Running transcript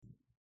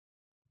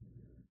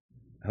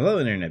Hello,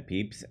 Internet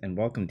peeps, and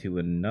welcome to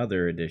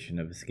another edition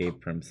of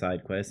Escape from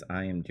SideQuest.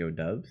 I am Joe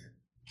Dubs,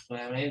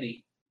 I'm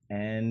Andy.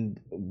 and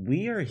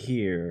we are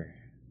here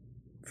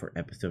for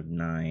episode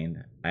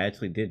 9. I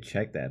actually did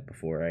check that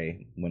before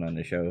I went on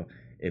the show.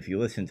 If you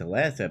listened to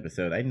last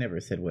episode, I never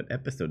said what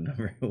episode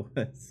number it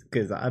was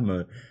because I'm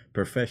a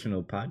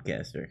professional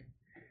podcaster.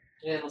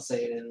 Yeah, it'll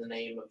say it in the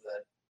name of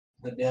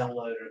the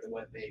download or the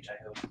web page,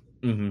 I hope.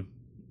 Mm-hmm.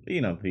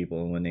 You know,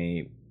 people, when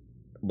they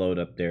load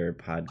up their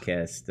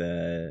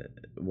podcast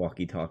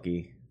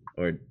walkie-talkie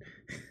or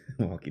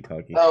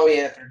walkie-talkie. Oh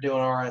yeah, if they're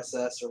doing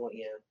RSS or what?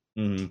 Yeah.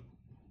 Mm-hmm.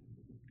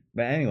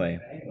 But anyway,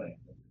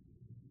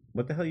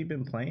 what the hell you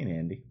been playing,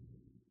 Andy?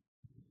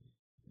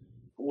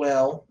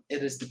 Well,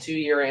 it is the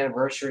 2-year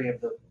anniversary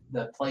of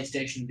the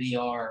PlayStation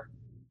VR,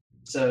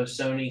 so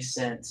Sony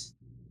sent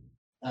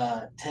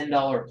 $10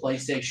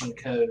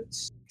 PlayStation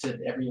codes to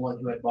everyone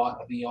who had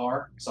bought a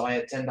VR. So I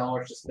had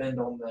 $10 to spend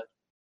on the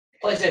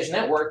PlayStation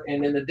Network,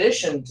 and in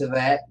addition to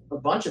that, a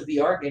bunch of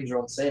VR games are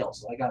on sale.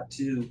 So I got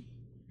two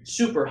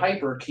Super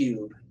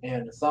Hypercube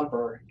and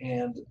Thumper,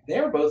 and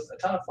they're both a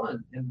ton of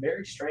fun and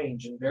very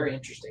strange and very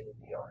interesting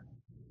in VR.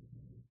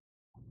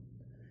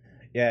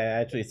 Yeah,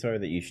 I actually saw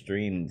that you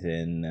streamed,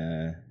 and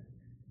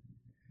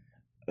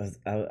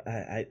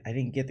I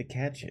didn't get to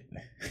catch it.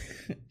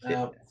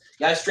 Yeah,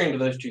 I streamed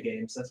those two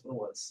games. That's what it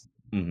was.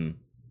 Mm-hmm.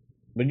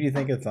 What do you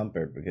think of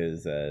Thumper?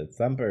 Because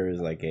Thumper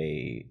is like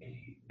a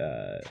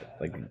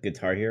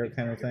Guitar Hero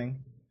kind of thing.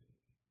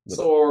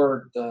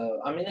 Sort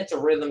I mean, it's a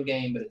rhythm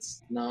game, but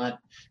it's not.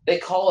 They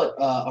call it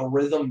a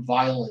rhythm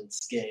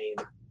violence game.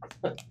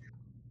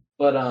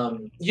 But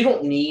you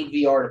don't need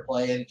VR to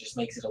play it. It just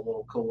makes it a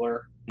little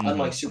cooler.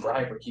 Unlike Super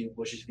Hypercube,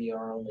 which is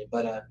VR only.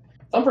 But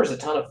Thumper's a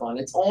ton of fun.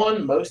 It's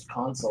on most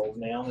consoles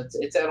now.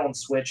 It's out on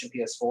Switch and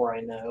PS4,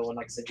 I know. And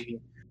like I said, you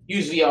can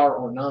use VR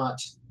or not.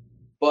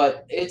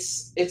 But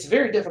it's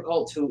very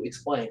difficult to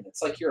explain.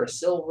 It's like you're a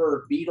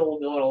silver beetle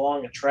going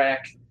along a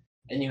track,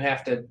 and you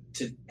have to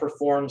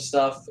perform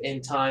stuff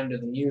in time to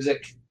the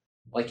music.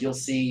 Like you'll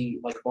see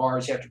like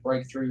bars you have to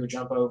break through,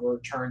 jump over,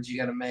 turns you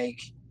got to make,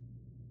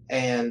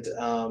 and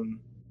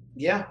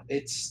yeah,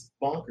 it's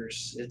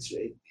bonkers.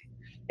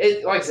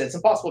 It like I said, it's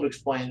impossible to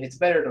explain. It's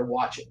better to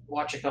watch it.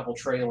 Watch a couple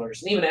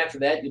trailers, and even after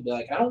that, you'll be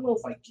like, I don't know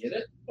if I get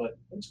it, but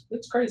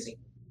it's crazy.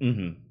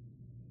 Mm-hmm.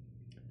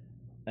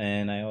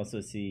 And I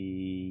also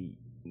see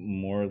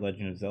more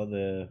Legend of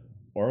Zelda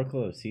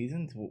Oracle of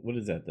Seasons. What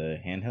is that? The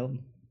handheld?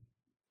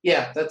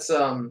 Yeah, that's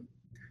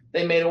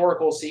They made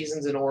Oracle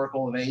Seasons and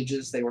Oracle of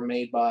Ages. They were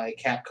made by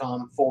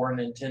Capcom for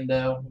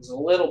Nintendo. It was a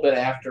little bit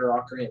after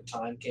Ocarina of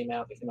Time came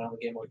out. They came out on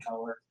the Game Boy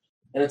Color.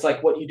 And it's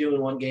like what you do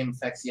in one game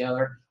affects the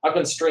other. I've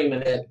been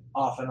streaming it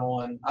off and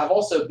on. I've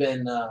also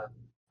been,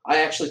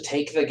 I actually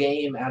take the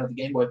game out of the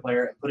Game Boy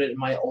player and put it in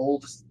my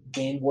old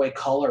Game Boy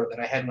Color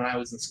that I had when I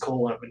was in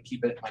school, and I've been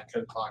keeping it in my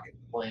coat pocket,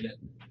 playing it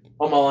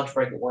on my lunch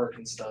break at work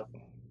and stuff.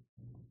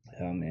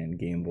 Oh man,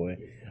 Game Boy.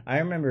 I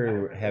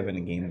remember having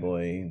a Game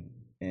Boy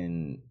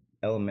in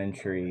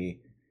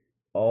elementary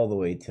all the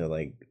way to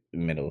like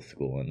middle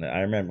school. And I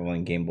remember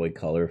when Game Boy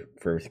Color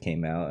first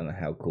came out and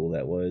how cool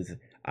that was.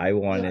 I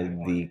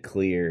wanted the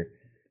clear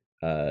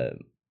uh,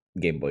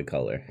 Game Boy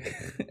Color.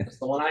 That's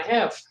the one I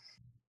have.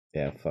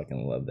 Yeah, I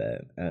fucking love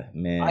that.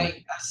 Man.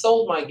 I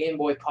sold my Game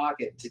Boy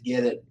Pocket to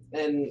get it,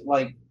 and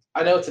like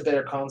I know it's a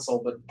better console,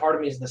 but part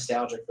of me is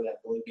nostalgic for that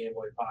blue Game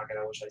Boy Pocket.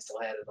 I wish I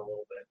still had it a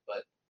little bit,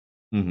 but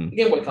the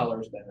Game Boy Color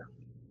is better.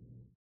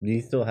 Do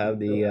you still have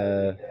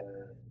the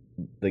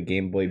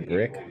Game Boy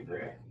Brick?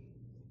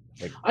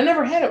 Like, I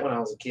never had it when I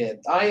was a kid.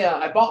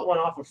 I bought one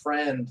off a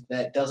friend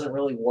that doesn't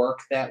really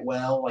work that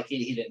well. Like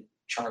he didn't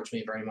charge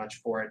me very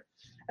much for it,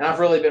 and I've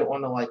really been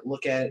wanting to like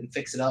look at it and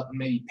fix it up and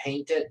maybe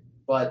paint it.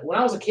 But when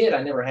I was a kid,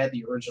 I never had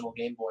the original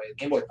Game Boy.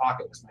 Game Boy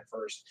Pocket was my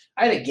first.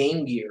 I had a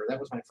Game Gear. That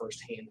was my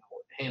first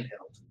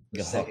handheld.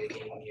 The Sega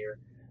Game Gear.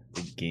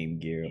 Game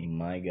Gear.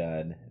 My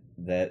God,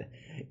 that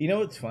you know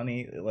what's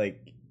funny?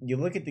 Like you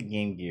look at the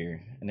Game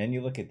Gear and then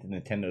you look at the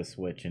Nintendo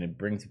Switch, and it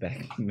brings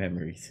back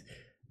memories.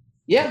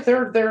 Yeah,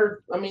 they're.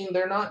 I mean,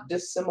 they're not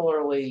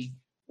dissimilarly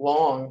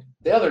long.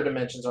 The other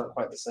dimensions aren't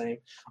quite the same.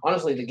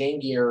 Honestly, the Game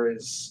Gear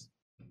is.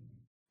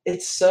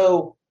 It's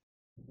so.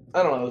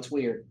 I don't know. It's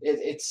weird.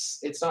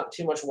 It's not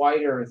too much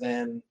wider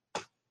than.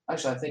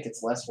 Actually, I think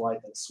it's less wide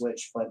than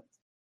Switch, but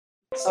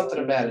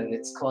something about it.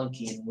 It's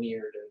clunky and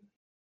weird.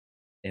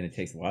 And it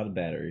takes a lot of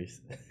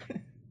batteries.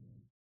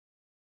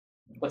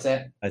 What's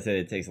that? I said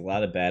it takes a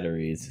lot of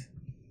batteries.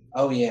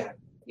 Oh yeah,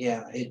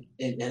 yeah. And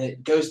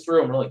it goes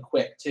through them really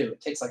quick too.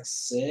 It takes like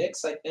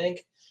 6, I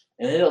think,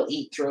 and it'll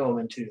eat through them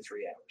in 2 to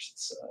 3 hours.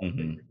 It's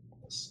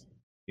ridiculous.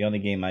 The only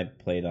game I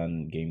played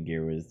on Game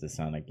Gear was the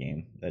Sonic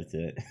game. That's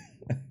it.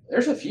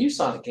 There's a few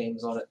Sonic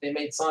games on it. They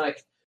made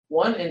Sonic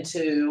 1 and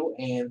 2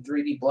 and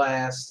 3D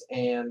Blast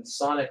and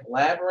Sonic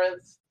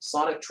Labyrinth,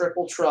 Sonic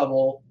Triple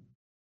Trouble.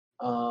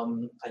 I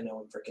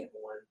know I'm forgetting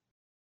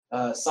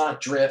one. Sonic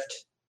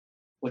Drift,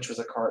 which was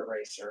a kart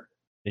racer.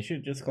 They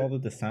should just call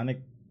it the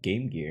Sonic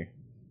Game Gear.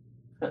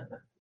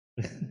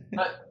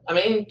 I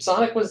mean,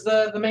 Sonic was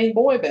the main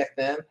boy back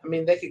then. I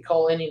mean, they could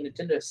call any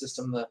Nintendo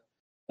system the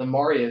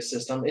Mario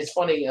system. It's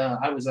funny.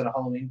 I was at a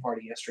Halloween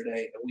party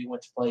yesterday. We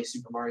went to play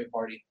Super Mario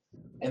Party,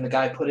 and the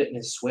guy put it in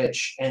his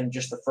Switch, and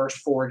just the first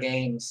four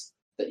games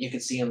that you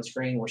could see on the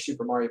screen were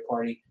Super Mario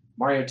Party,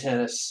 Mario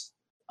Tennis,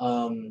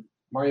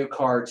 Mario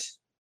Kart,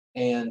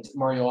 and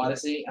Mario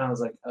Odyssey. And I was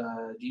like,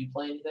 "Do you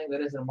play anything that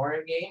isn't a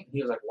Mario game?" And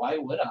he was like, "Why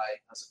would I?"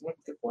 I was like,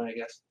 "Good point, I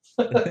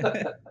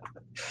guess."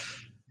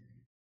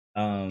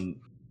 um,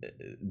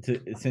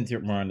 since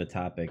we're on the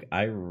topic,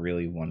 I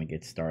really want to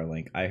get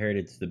Starlink. I heard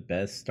it's the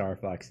best Star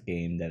Fox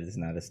game that is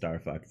not a Star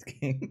Fox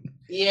game.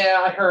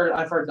 Yeah,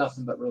 I've heard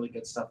nothing but really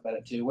good stuff about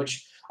it too,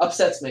 which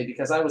upsets me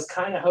because I was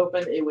kind of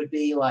hoping it would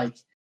be like,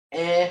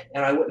 and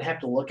I wouldn't have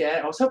to look at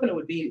it. I was hoping it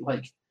would be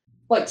like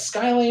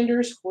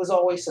Skylanders was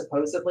always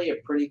supposedly a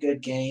pretty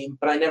good game,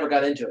 but I never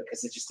got into it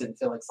because it just didn't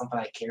feel like something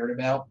I cared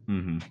about.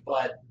 Hmm.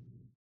 But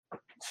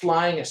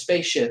flying a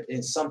spaceship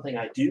is something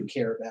I do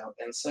care about,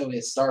 and so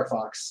is Star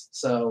Fox.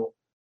 So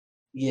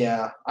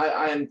yeah,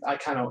 I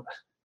kind of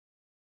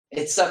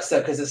it sucks though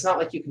because it's not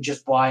like you can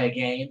just buy a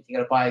game. You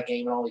got to buy a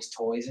game and all these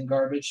toys and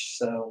garbage.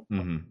 So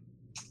Hmm.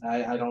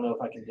 I don't know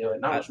if I can do it.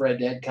 Not with Red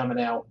Dead coming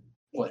out.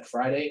 What,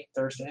 Friday,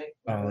 Thursday?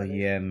 Oh Whatever that is.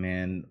 yeah,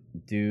 man,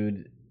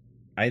 dude.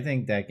 I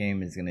think that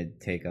game is gonna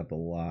take up a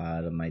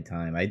lot of my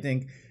time. I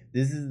think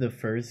this is the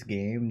first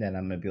game that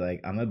I'm gonna be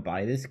like, I'm gonna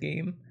buy this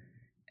game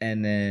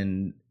and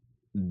then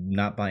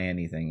not buy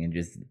anything and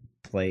just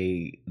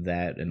play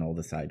that and all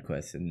the side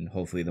quests and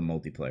hopefully the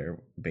multiplayer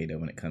beta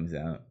when it comes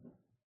out.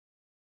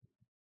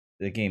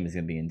 The game is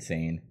gonna be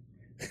insane.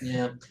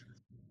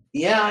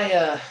 Yeah,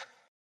 yeah.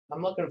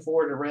 I'm looking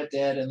forward to Red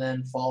Dead and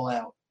then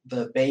Fallout.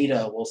 The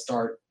beta will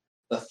start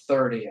the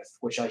 30th,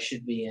 which I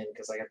should be in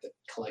because I got the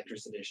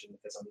collector's edition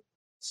because I'm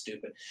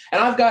stupid.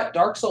 And I've got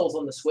Dark Souls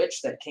on the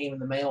Switch that came in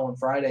the mail on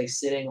Friday,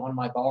 sitting on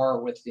my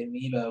bar with the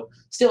amiibo,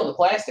 still in the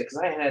plastic because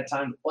I hadn't had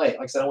time to play it.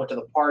 Like I said, I went to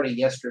the party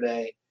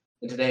yesterday,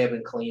 and today I've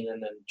been cleaning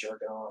and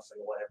jerking off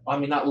and whatever. I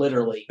mean, not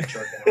literally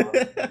jerking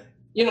off.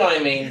 You know what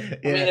I mean? I mean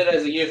Yeah, it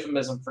as a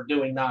euphemism for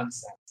doing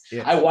nonsense.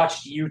 yeah, I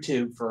watched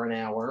YouTube for an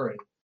hour and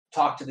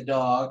talked to the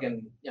dog,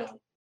 and yeah.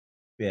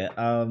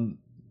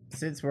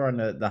 Since we're on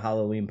the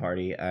Halloween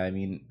party, I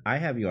mean, I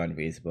have you on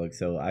Facebook,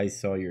 so I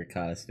saw your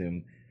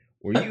costume.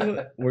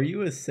 Were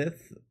you a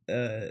Sith,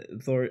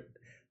 Thor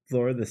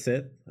the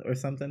Sith or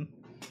something?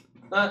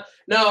 no,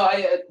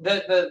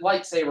 the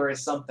lightsaber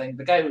is something.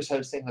 The guy who's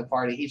hosting the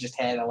party, he just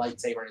had a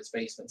lightsaber in his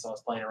basement, so I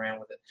was playing around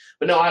with it.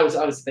 But no, I was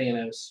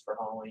Thanos for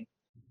Halloween.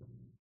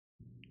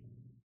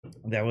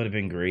 That would have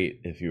been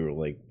great if you were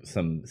like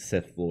some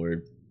Sith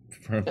Lord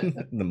from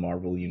the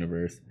Marvel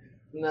universe.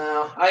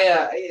 No,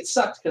 it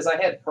sucked because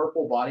I had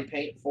purple body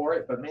paint for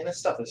it, but man, this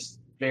stuff is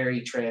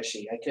very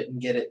trashy. I couldn't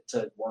get it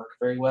to work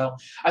very well.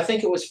 I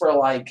think it was for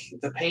like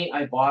the paint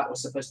I bought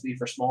was supposed to be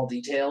for small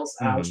details,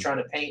 and I was Hmm. trying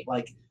to paint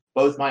like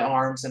both my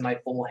arms and my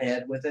full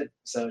head with it,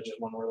 so it just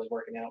wasn't really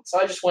working out. So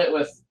I just went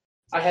with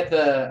I had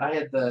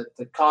the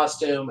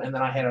costume, and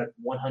then I had a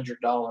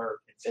 $100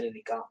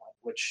 Infinity Gauntlet,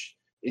 which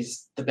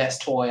is the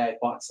best toy I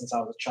bought since I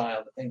was a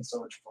child. The thing's so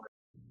much fun.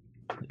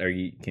 Are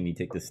you? Can you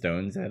take the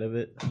stones out of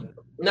it?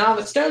 No,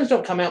 the stones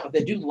don't come out, but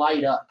they do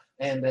light up,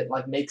 and that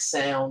like makes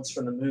sounds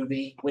from the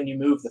movie. When you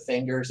move the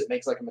fingers, it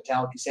makes like a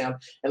metallic sound.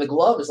 And the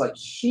glove is like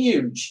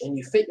huge, and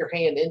you fit your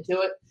hand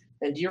into it.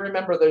 And do you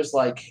remember those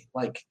like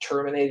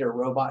Terminator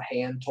robot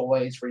hand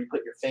toys where you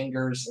put your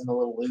fingers in the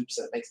little loops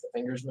and it makes the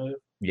fingers move?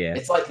 Yeah,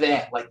 It's like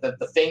that. Like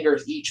the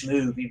fingers each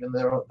move, even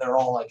though they're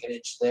all like an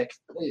inch thick.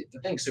 The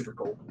thing's super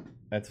cool.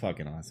 that's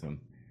fucking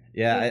awesome.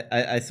 Yeah,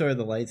 Yeah. I saw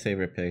the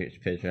lightsaber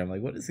picture. I'm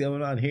like, what is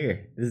going on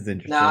here? This is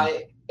Now,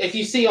 interesting. if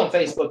you see on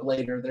Facebook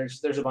later,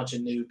 there's a bunch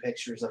of new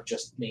pictures of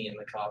just me in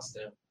the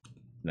costume.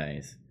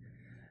 Nice.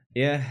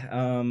 Yeah.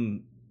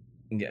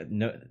 Yeah.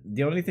 No.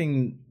 The only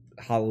thing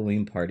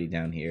Halloween party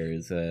down here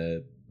is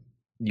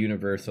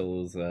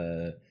Universal's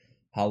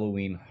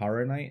Halloween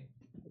Horror Night.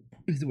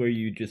 Is where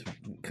you just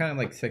kind of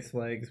like Six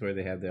Flags, where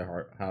they have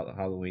their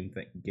Halloween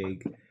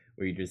gig,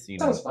 where you just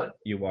Sounds fun.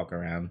 you walk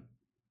around.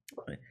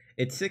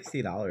 It's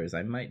 $60.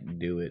 I might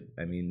do it.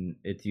 I mean,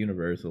 it's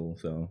Universal,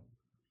 so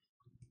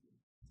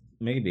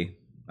maybe.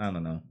 I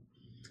don't know.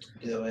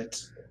 Do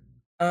it.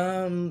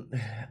 Um,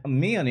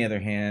 me on the other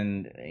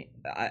hand,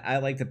 I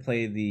like to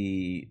play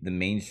the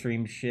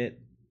mainstream shit,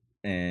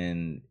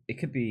 and it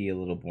could be a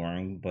little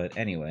boring, but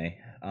anyway.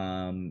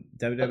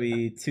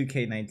 WWE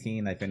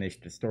 2K19. I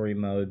finished the story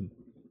mode.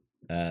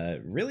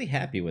 Really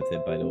happy with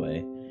it, by the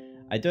way.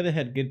 I thought it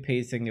had good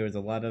pacing. There was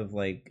a lot of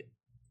like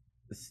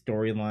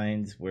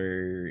storylines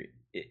where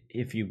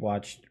if you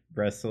watched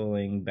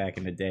wrestling back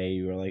in the day,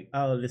 you were like,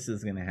 "Oh, this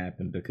is gonna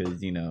happen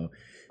because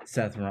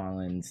Seth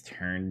Rollins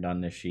turned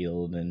on the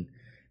Shield, and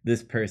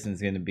this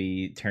person's gonna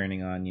be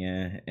turning on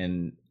you,"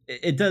 and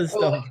it does Oh,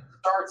 like stuff. it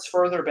starts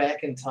further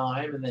back in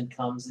time and then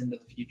comes into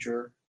the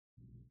future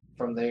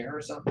from there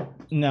or something.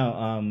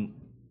 No,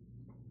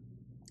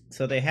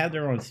 so they have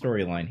their own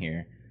storyline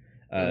here,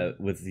 Hmm.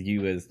 with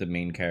you as the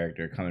main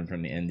character coming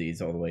from the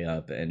Indies all the way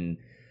up, and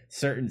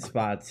certain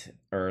spots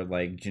are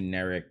like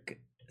generic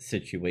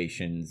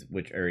situations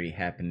which already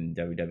happened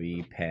in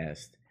WWE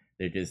past.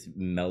 They're just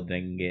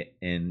melding it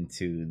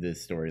into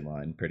this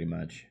storyline pretty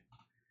much.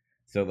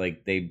 So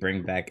like they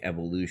bring back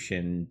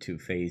Evolution to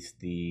face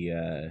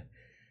the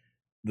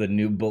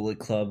new Bullet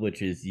Club,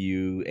 which is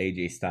you,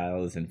 AJ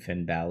Styles, and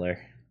Finn Balor.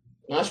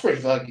 That's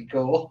pretty fucking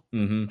cool.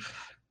 Mm-hmm.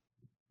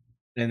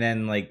 And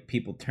then like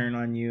people turn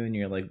on you, and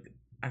you're like,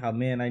 "Oh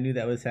man, I knew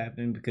that was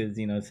happening because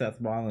Seth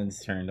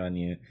Rollins turned on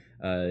you,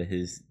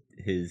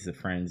 his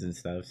friends and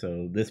stuff.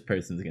 So this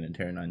person's gonna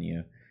turn on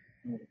you."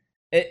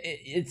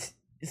 It's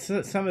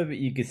so, some of it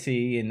you could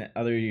see, and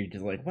other you're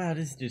just like, "Wow,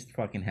 this just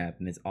fucking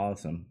happened. It's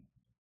awesome."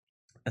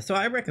 So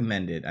I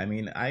recommend it. I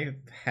mean, I've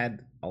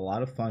had a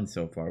lot of fun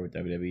so far with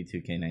WWE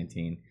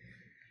 2K19.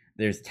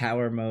 There's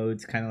tower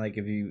modes, kind of like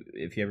if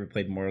you ever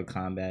played Mortal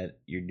Kombat,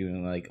 you're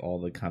doing like all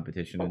the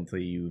competition until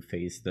you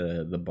face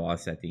the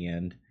boss at the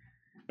end.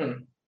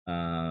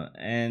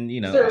 And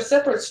Is there a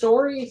separate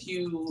story if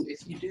you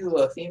do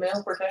a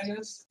female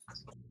protagonist?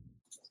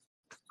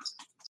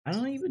 I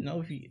don't even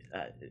know if you.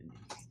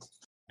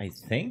 I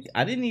think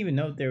I didn't even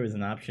know if there was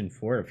an option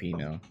for a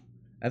female.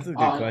 That's a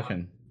good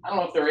question. I don't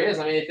know if there is.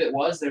 I mean, if it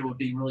was, there would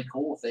be really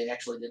cool if they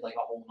actually did like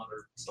a whole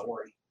other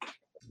story.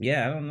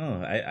 Yeah, I don't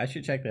know. I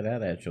should check that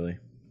out actually.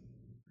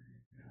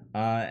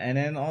 And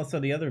then also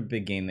the other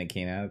big game that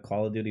came out,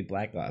 Call of Duty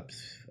Black Ops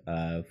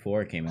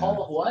 4 came out.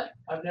 Call of what?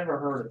 I've never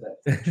heard of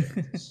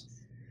that.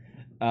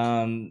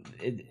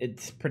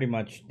 It's pretty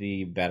much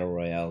the battle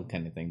royale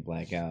kind of thing,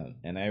 Blackout,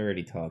 and I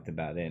already talked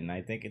about it, and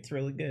I think it's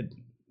really good.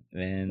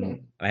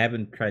 And I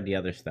haven't tried the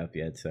other stuff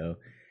yet, so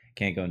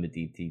can't go into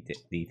deep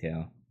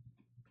detail.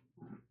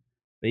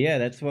 But yeah,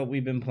 that's what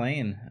we've been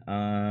playing.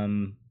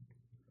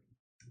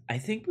 I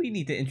think we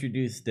need to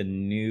introduce the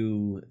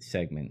new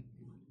segment.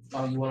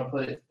 Oh, you want to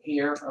put it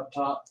here up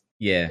top?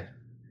 Yeah.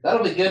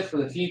 That'll be good for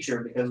the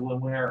future because when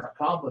we're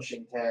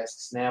accomplishing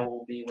tasks, now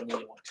will be when you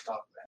want to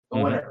talk about it.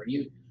 But whatever.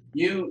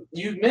 You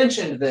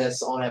mentioned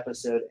this on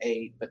episode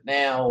 8, but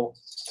now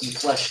you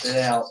fleshed it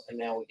out, and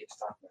now we get to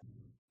talk about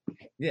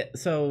it. Yeah,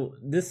 so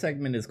this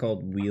segment is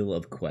called Wheel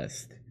of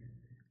Quest.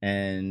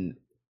 And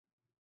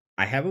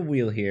I have a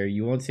wheel here.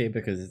 You won't see it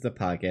because it's a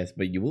podcast,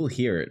 but you will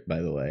hear it, by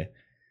the way.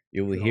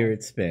 You will hear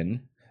it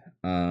spin.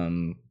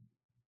 It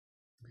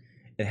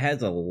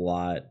has a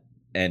lot,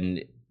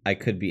 and I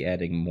could be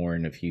adding more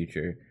in the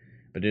future.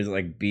 But there's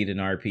like beat an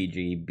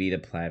RPG, beat a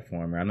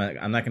platformer. I'm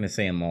not gonna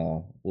say them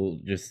all. We'll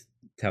just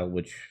tell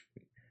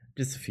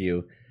just a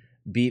few.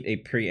 Beat a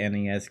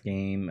pre-NES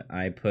game.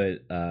 I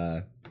put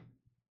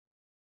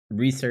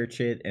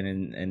research it,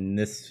 and in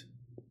this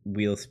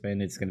wheel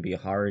spin, it's gonna be a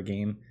horror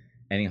game.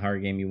 Any horror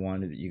game you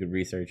wanted, you could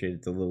research it.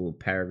 It's a little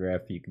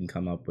paragraph you can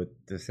come up with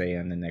to say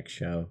on the next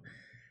show.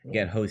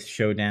 Get Host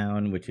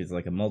Showdown, which is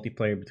like a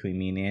multiplayer between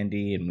me and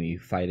Andy, and we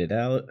fight it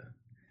out.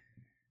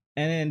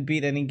 And then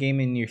beat any game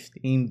in your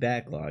Steam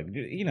backlog.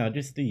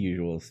 Just the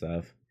usual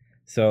stuff.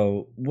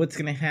 So what's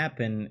going to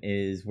happen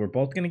is we're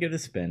both going to get a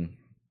spin,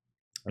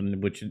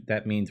 which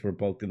that means we're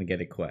both going to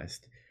get a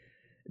quest.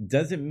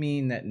 Doesn't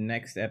mean that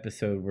next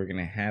episode we're going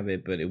to have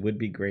it, but it would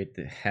be great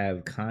to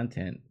have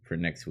content for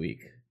next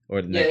week.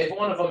 Or the if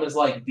one of them is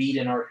like beat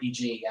an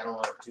RPG, I don't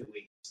know, 2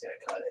 weeks, gotta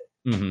cut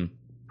it. Mm-hmm.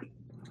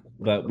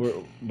 But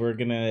we're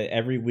gonna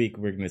every week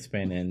we're gonna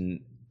spin,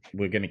 and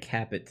we're gonna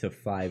cap it to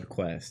 5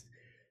 quests.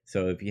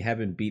 So if you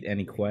haven't beat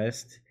any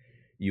quest,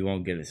 you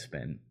won't get a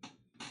spin.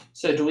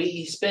 So do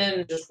we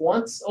spin just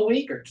once a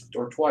week or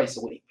twice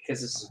a week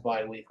because this is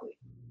bi-weekly?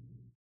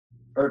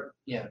 Or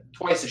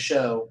twice a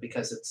show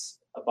because it's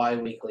a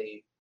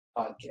bi-weekly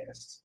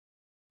podcast.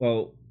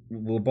 Well,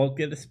 we'll both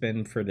get a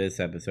spin for this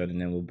episode,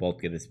 and then we'll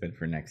both get a spin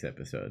for next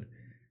episode.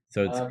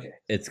 So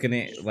it's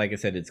gonna, like I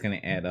said, it's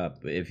gonna add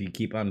up. If you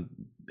keep on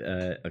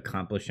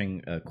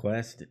accomplishing a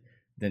quest,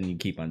 then you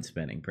keep on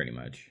spinning, pretty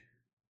much.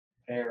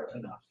 Fair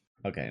enough.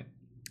 Okay,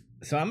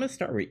 so I'm gonna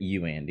start with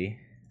you, Andy.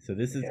 So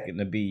this is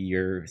gonna be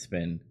your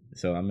spin.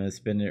 So I'm gonna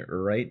spin it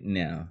right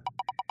now,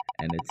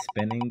 and it's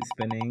spinning,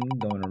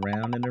 going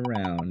around and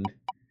around,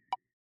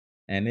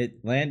 and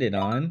it landed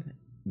on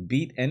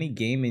beat any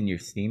game in your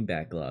Steam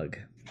backlog.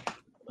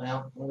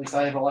 Well, at least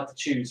I have a lot to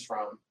choose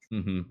from.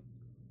 Mm-hmm.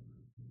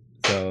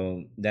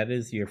 So that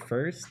is your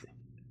first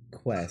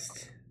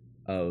quest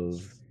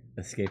of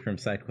Escape from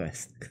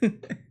SideQuest.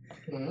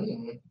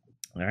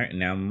 All right,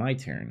 now my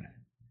turn.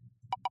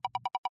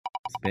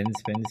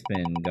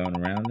 Spin, going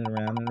around and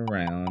around and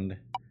around.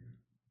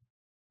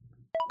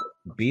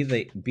 Beat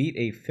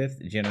a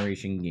 5th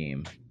generation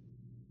game.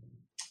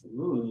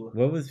 Ooh.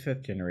 What was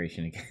 5th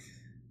generation again?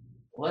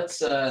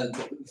 Let's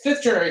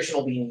 5th generation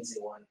will be an easy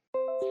one.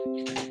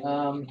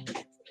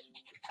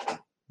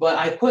 But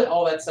I put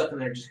all that stuff in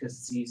there just because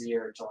it's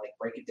easier to like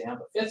break it down.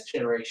 But 5th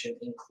generation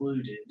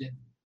included,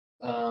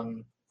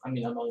 among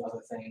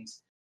other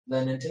things, the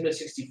Nintendo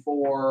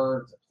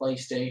 64, the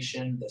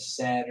PlayStation, the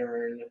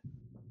Saturn.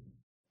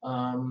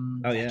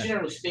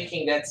 Generally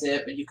speaking, that's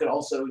it. But you could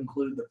also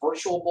include the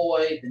Virtual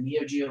Boy, the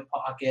Neo Geo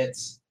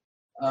Pockets,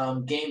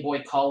 Game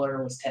Boy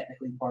Color was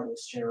technically part of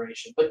this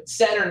generation, but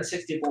Saturn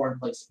 64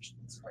 and PlayStation.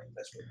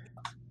 That's really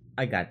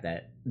I got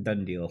that.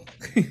 Done deal.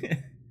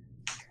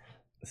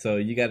 So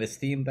you got a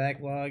Steam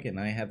backlog, and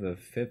I have a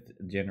fifth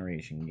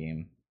generation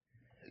game.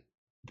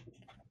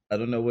 I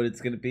don't know what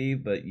it's gonna be,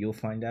 but you'll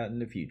find out in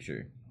the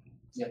future.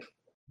 Yep.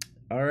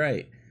 All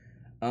right.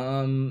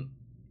 Um,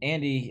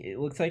 Andy, it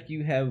looks like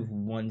you have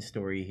one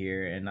story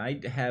here, and I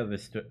have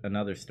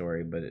another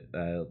story, but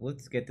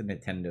let's get the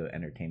Nintendo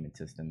Entertainment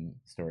System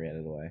story out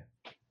of the way.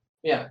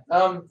 Yeah.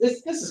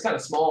 This is kind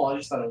of small. I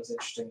just thought it was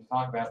interesting to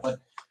talk about, but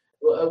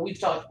we've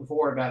talked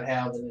before about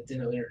how the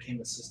Nintendo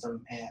Entertainment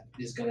System app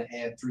is going to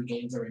add 3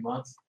 games every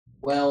month.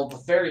 Well,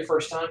 the very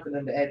first time for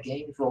them to add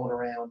games rolling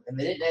around, and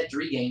they didn't add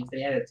 3 games,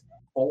 they added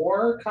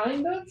 4,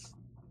 kind of.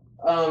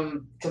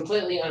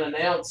 Completely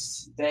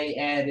unannounced, they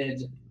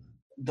added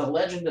The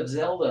Legend of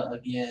Zelda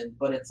again,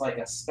 but it's like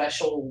a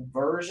special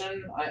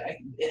version.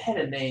 It had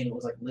a name. It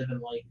was like Living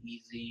Life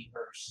Easy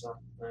or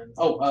something.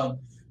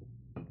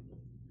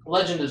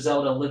 Legend of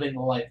Zelda: Living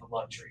the Life of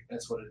Luxury.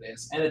 That's what it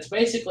is, and it's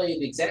basically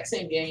the exact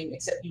same game,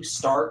 except you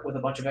start with a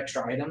bunch of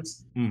extra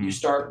items. Mm-hmm. You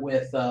start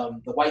with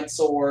the white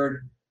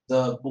sword,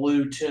 the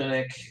blue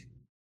tunic,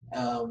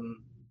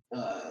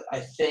 I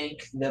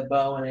think the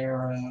bow and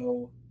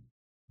arrow,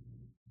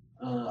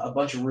 a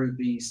bunch of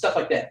rupees, stuff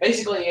like that.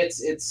 Basically,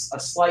 it's a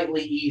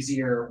slightly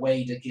easier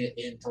way to get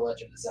into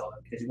Legend of Zelda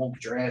because you won't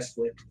get your ass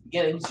whipped.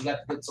 Beginning, you got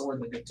the good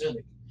sword and the good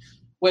tunic,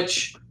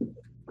 which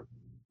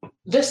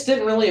this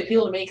didn't really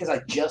appeal to me because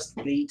I just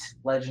beat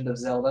Legend of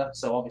Zelda,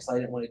 so obviously I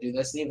didn't want to do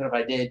this. And even if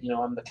I did,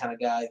 I'm the kind of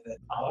guy that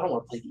I don't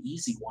want to play the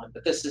easy one.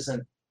 But this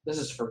isn't. This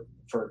is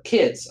for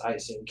kids, I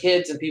assume,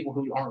 kids and people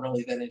who aren't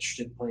really that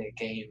interested in playing a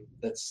game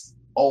that's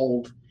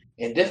old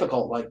and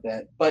difficult like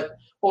that. But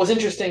what was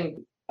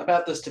interesting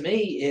about this to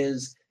me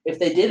is if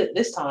they did it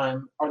this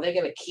time, are they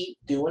going to keep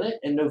doing it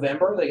in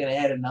November? Are they going to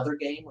add another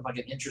game with like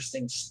an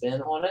interesting spin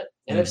on it?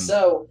 And if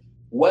so,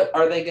 what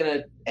are they going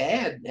to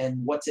add and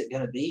what's it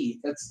going to be?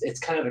 It's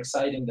kind of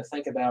exciting to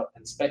think about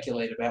and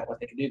speculate about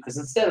what they could do because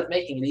instead of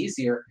making it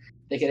easier,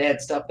 they could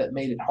add stuff that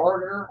made it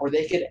harder, or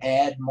they could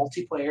add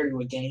multiplayer to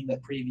a game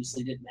that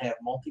previously didn't have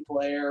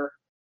multiplayer,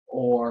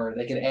 or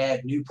they could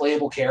add new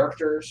playable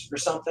characters or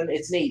something.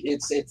 It's neat.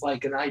 It's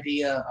like an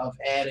idea of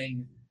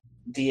adding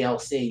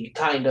DLC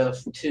kind of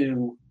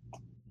to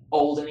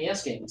old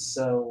NES games.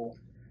 So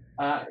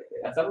I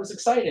thought it was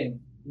exciting.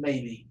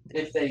 Maybe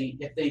if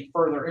they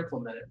further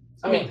implement it.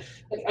 I mean,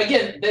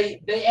 again,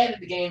 they added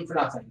the game for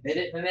nothing. They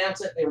didn't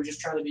announce it. They were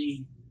just trying to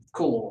be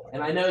cool.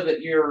 And I know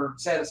that your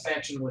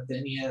satisfaction with the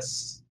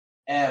NES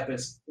app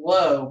is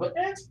low, but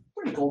it's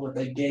pretty cool that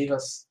they gave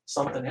us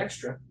something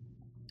extra.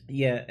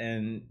 Yeah,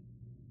 and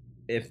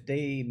if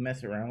they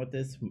mess around with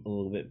this a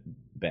little bit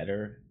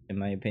better, in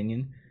my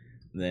opinion,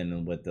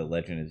 than what the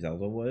Legend of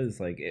Zelda was,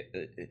 like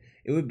it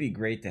would be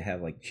great to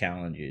have like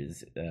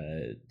challenges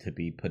to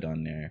be put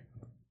on there.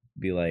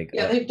 Be like,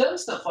 yeah, they've done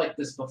stuff like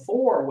this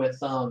before with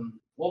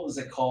what was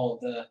it called,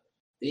 the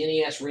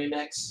NES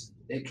remix?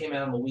 It came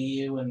out on the Wii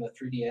U and the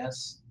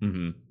 3DS.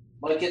 Mm-hmm.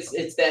 Like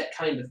it's that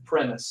kind of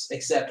premise,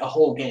 except a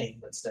whole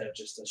game instead of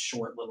just a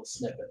short little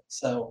snippet.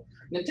 So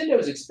Nintendo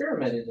has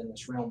experimented in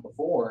this realm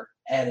before,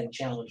 adding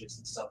challenges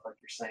and stuff like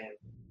you're saying.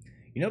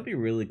 It'd be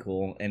really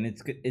cool, and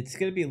it's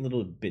gonna be a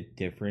little bit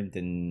different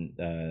than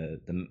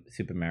the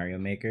Super Mario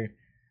Maker,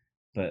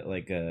 but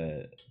like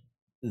a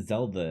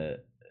Zelda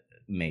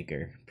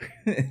Maker,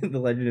 the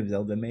Legend of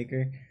Zelda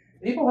Maker.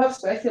 People have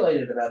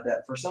speculated about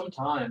that for some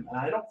time, and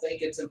I don't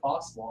think it's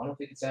impossible. I don't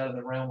think it's out of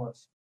the realm of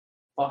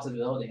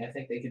possibility. I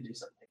think they could do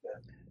something like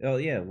that. Oh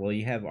yeah, well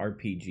you have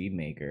RPG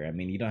Maker. I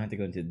mean, you don't have to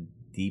go into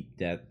deep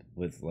depth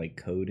with like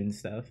code and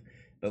stuff,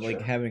 but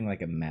like having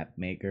like a map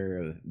maker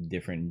of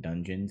different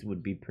dungeons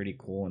would be pretty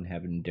cool, and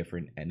having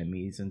different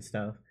enemies and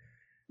stuff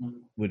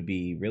would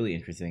be really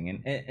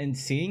interesting. And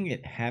seeing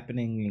it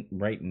happening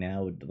right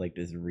now, like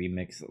this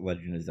remix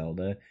Legend of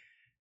Zelda,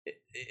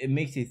 it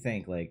makes you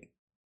think like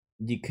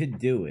you could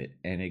do it,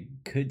 and it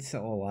could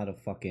sell a lot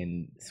of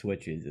fucking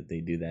Switches if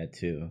they do that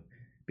too.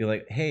 Be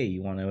like, hey,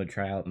 you want to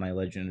try out my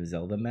Legend of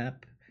Zelda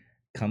map?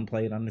 Come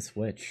play it on the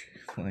Switch.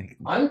 Like,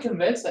 I'm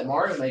convinced that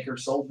Mario Maker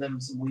sold them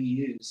some Wii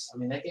U's. I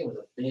mean, that game was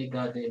a big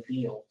goddamn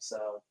deal.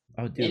 So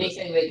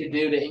anything they could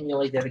do to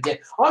emulate that again.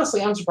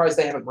 Honestly, I'm surprised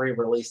they haven't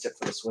re-released it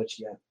for the Switch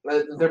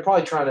yet. They're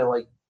probably trying to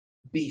like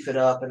beef it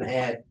up and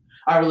add.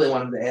 I really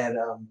wanted to add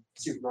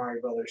Super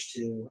Mario Brothers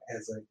 2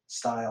 as a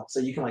style, so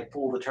you can like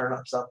pull the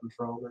turnips up and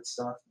throw them and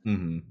stuff.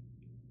 Mm-hmm.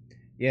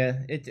 Yeah,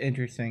 it's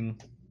interesting.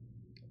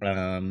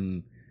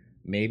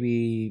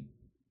 Maybe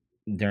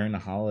during the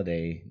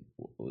holiday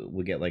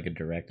we'll get like a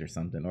direct or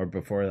something, or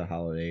before the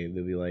holiday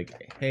they'll be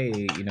like,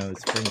 hey,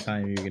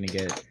 springtime, you're gonna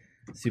get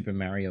Super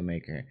Mario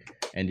Maker.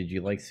 And did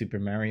you like Super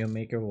Mario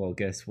Maker? Well,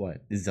 guess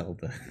what?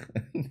 Zelda.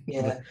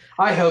 Yeah,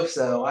 I hope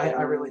so.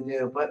 I really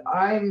do. But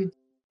I'm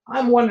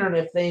wondering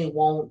if they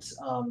won't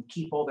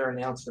keep all their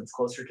announcements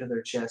closer to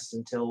their chest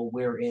until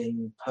we're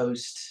in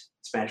post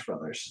Smash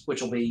Brothers,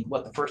 which will be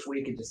what, the first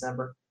week of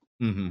December.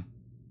 Mm-hmm.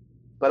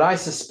 But I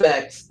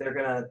suspect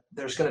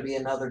there's gonna be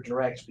another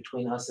direct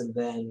between us and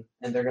then,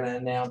 and they're gonna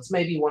announce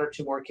maybe one or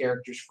two more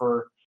characters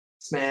for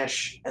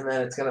Smash, and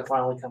then it's gonna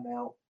finally come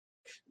out.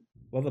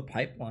 Well, the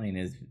pipeline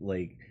is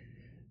like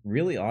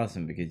really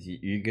awesome because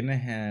you're gonna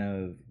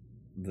have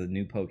the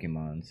new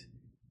Pokemons,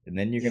 and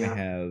then you're gonna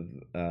Yeah,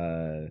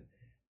 have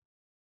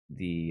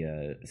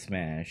the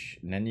Smash,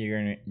 and then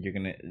you're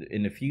gonna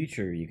in the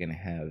future you're gonna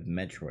have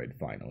Metroid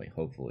finally,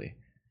 hopefully,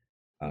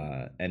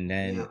 and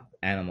then yeah,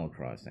 Animal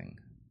Crossing.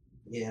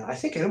 yeah. I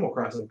think Animal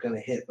Crossing is gonna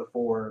hit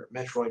before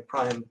Metroid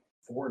Prime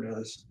 4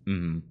 does,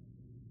 Mm-hmm.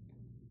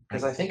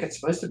 because I think it's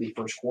supposed to be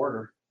first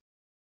quarter.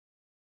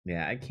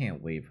 Yeah, I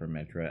can't wait for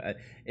Metroid.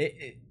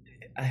 It,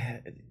 I,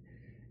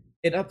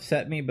 it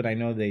upset me, but I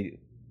know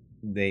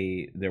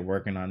they're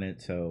working on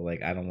it, so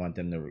like I don't want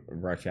them to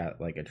rush out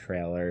like a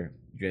trailer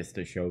just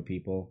to show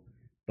people.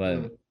 But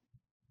Mm.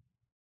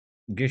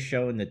 just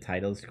showing the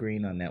title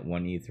screen on that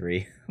one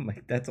E3, I'm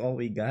like, that's all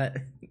we got.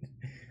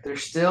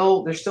 There's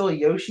still a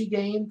Yoshi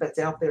game that's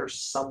out there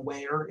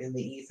somewhere in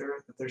the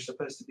ether that they're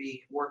supposed to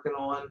be working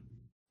on.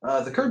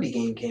 The Kirby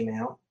game came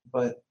out,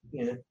 but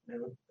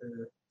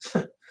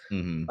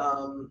Mm-hmm.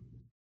 um,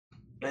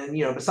 and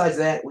besides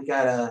that, we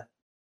got a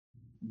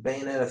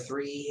Bayonetta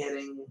 3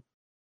 hitting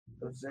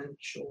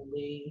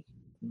eventually.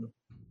 And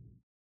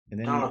I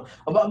then don't know.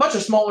 A bunch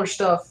of smaller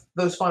stuff.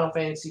 Those Final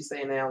Fantasies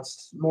they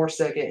announced. More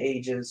Sega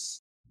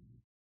Ages.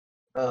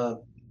 Uh,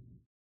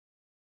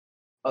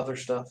 Other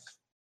stuff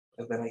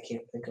that I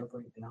can't think of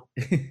right now.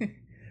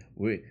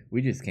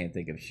 we just can't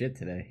think of shit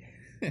today.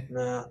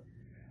 Nah,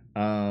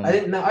 I um.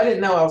 didn't know. I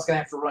didn't know I was gonna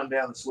have to run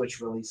down the Switch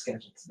release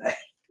schedule today.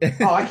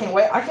 Oh, I can't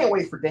wait! I can't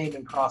wait for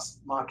Damon Cross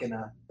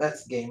Machina.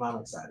 That's the game I'm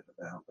excited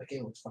about. That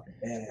game looks fucking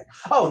bad.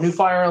 Oh, new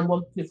Fire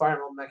Emblem. New Fire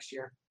Emblem next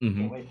year. Mhm.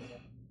 Can't wait for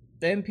that.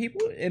 And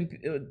people, and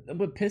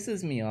what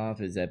pisses me off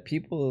is that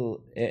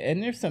people,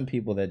 and there's some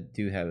people that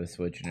do have a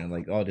Switch and they're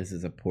like, "Oh, this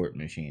is a port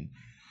machine."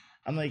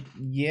 I'm like,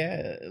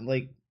 yeah,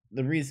 like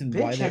the reason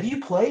why Bitch, have they're. you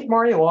played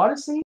Mario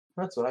Odyssey?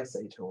 That's what I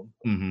say to him.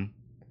 Mm-hmm.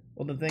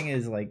 Well, the thing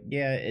is, like,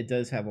 yeah, it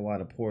does have a lot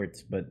of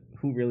ports, but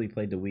who really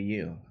played the Wii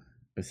U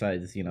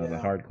besides the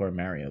Yeah. hardcore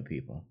Mario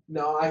people?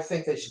 No, I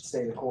think they should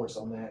stay the course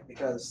on that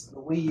because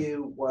the Wii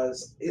U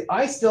was.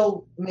 I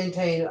still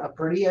maintain a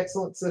pretty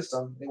excellent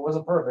system. It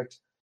wasn't perfect,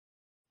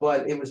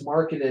 but it was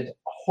marketed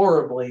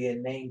horribly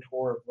and named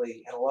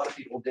horribly, and a lot of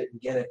people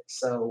didn't get it.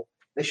 So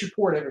they should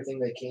port everything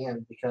they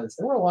can because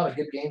there were a lot of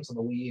good games on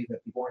the Wii U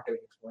that people aren't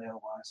getting to play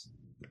otherwise.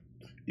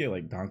 Yeah,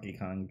 like Donkey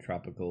Kong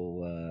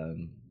Tropical.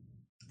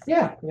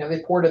 Yeah,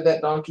 they ported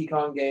that Donkey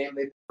Kong game.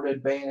 They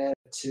ported Bayonetta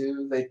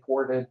 2. They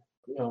ported,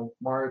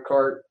 Mario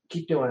Kart.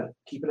 Keep doing it.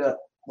 Keep it up.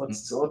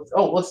 Let's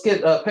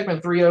get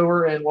Pikmin 3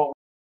 over, and we'll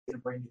get a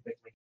brand new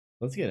Pikmin.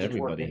 Let's get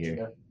everybody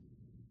here.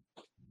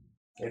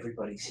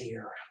 Everybody's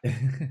here.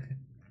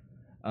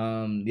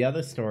 The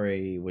other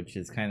story, which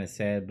is kind of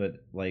sad, but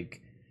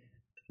like,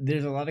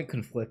 there's a lot of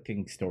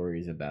conflicting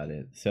stories about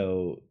it.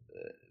 So,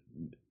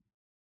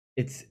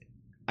 it's,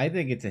 I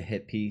think it's a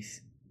hit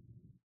piece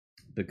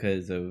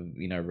because of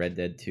Red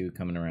Dead 2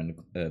 coming around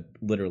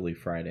literally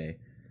Friday,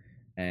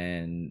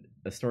 and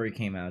a story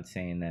came out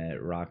saying that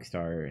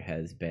Rockstar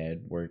has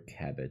bad work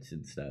habits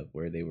and stuff,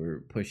 where they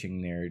were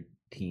pushing their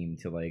team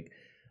to like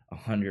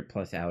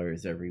 100+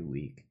 hours every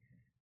week,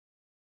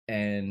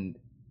 and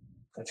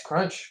It's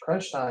crunch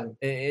time.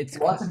 it's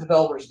Lots of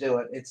developers do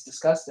it. It's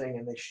disgusting,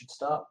 and they should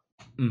stop.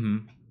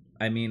 Mm-hmm.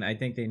 I mean, I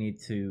think they need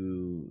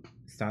to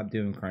stop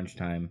doing crunch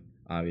time.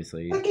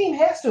 Obviously, That game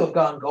has to have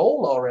gone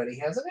gold already,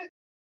 hasn't it?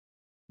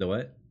 the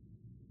what?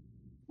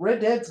 Red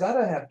Dead's got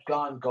to have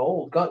gone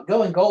gold.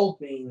 Going gold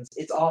means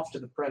it's off to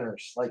the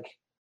printers. Like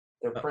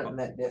they're printing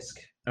that disc.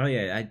 Oh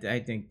yeah, I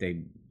think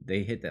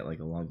they hit that like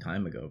a long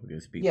time ago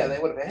because people. Yeah, they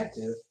would have had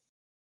to.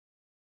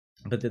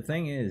 But the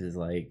thing is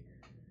like,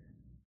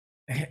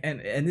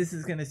 and this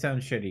is gonna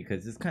sound shitty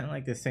because it's kind of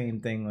like the same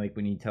thing like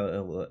when you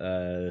tell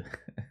well,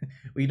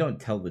 you don't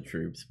tell the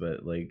troops,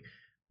 but like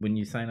when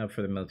you sign up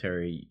for the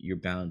military, you're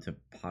bound to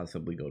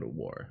possibly go to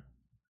war.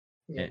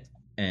 Yeah.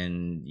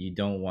 And you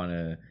don't want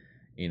to,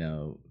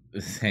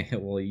 say,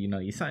 well,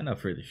 you sign up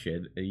for the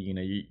shit,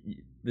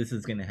 this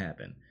is gonna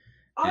happen.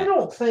 I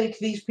don't think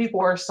these people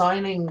are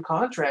signing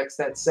contracts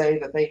that say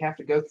that they have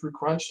to go through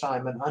crunch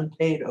time and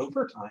unpaid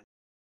overtime.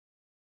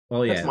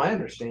 Well, yeah, that's my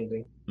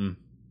understanding. Mm.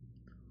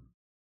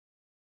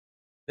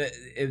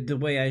 The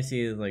way I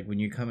see it is like when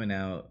you're coming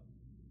out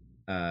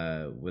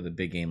with a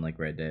big game like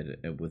Red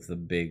Dead, with a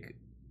big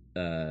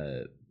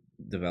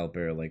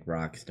developer like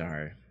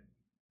Rockstar,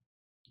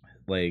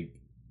 like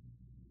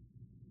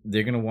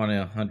they're gonna want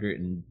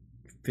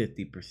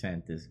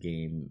 150% this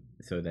game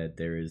so that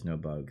there is no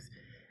bugs.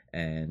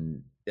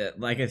 And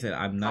like I said,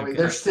 I'm not. I mean,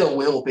 there still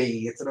will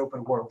be. It's an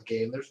open world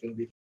game. There's going to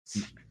be.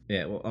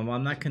 Yeah, well,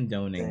 I'm not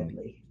condoning.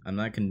 Sadly. I'm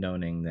not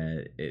condoning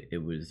that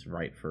it was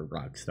right for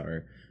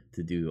Rockstar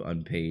to do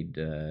unpaid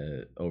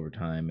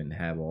overtime and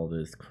have all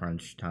this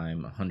crunch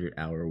time,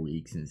 100-hour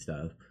weeks and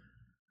stuff.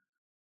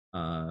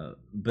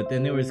 But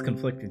then there was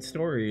conflicted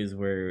stories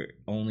where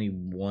only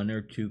one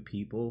or two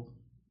people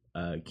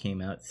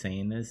came out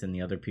saying this, and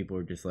the other people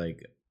were just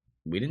like,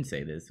 "We didn't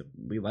say this.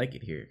 We like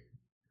it here."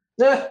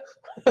 Yeah.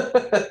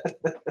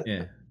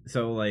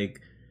 So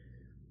like,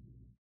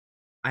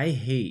 I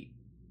hate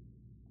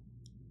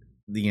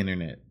the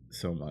internet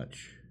so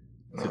much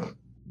because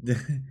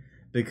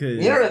The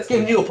internet's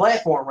giving you a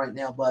platform right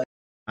now, buddy.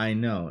 I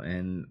know,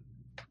 and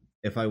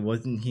if I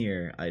wasn't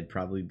here, I'd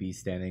probably be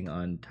standing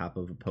on top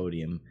of a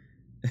podium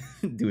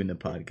doing the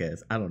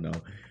podcast. I don't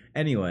know.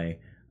 Anyway,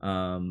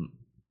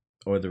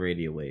 or the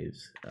radio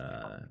waves.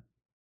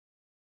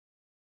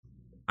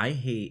 I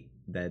hate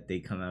that they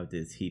come out with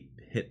these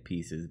hit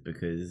pieces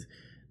because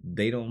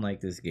they don't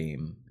like this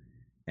game,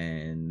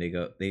 and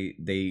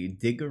they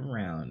dig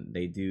around.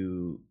 They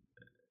do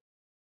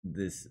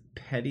this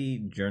petty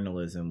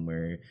journalism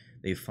where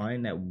they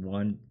find that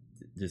one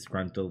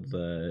disgruntled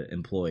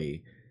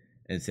employee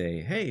and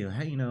say, "Hey,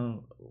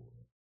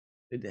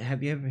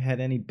 have you ever had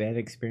any bad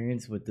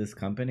experience with this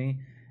company?"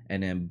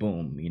 And then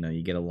boom,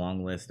 you get a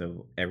long list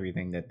of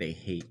everything that they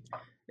hate.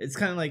 It's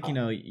kind of like,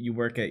 you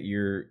work at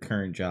your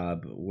current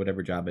job,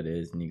 whatever job it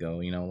is, and you go,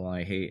 well,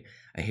 I hate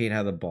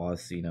how the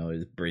boss,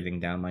 is breathing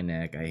down my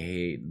neck. I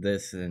hate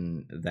this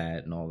and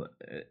that and all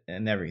that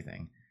and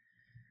everything.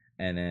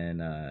 And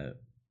then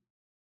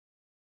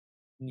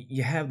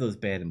you have those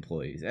bad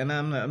employees, and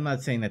I'm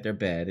not saying that they're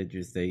bad. It's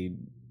just they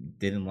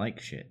didn't like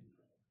shit,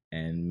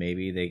 and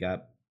maybe they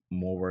got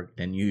more work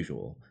than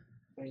usual.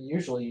 I mean,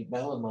 usually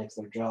no one likes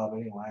their job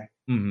anyway.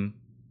 Mm-hmm.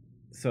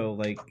 So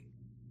like,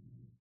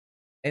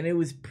 and it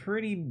was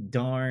pretty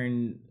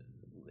darn,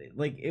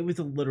 like, it was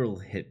a literal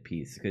hit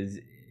piece because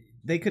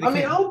they could. I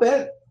mean, I'll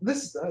bet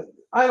this.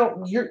 I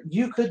don't.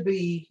 You could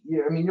be.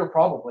 I mean, you're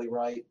probably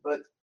right, but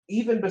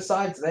even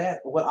besides that,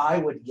 what I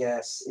would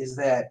guess is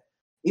that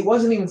it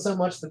wasn't even so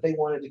much that they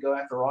wanted to go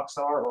after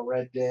Rockstar or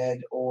Red Dead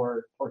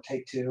or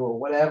Take Two or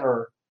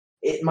whatever.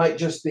 It might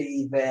just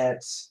be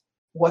that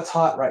what's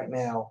hot right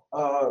now.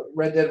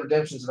 Red Dead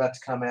Redemption is about to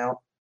come out.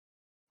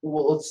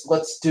 Well,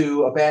 let's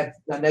do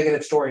a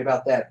negative story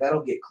about that.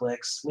 That'll get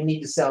clicks. We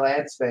need to sell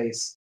ad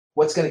space.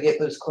 What's going to get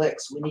those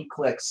clicks? We need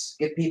clicks.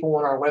 Get people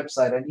on our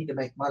website. I need to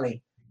make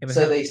money. Yeah,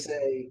 so they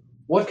say,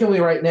 what can we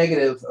write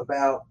negative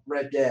about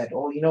Red Dead?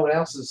 Well, you know what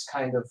else is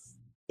kind of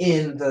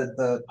in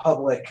the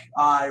public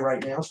eye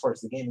right now as far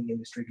as the gaming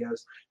industry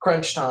goes?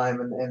 Crunch time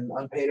and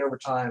unpaid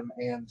overtime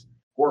and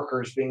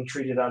workers being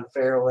treated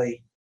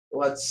unfairly.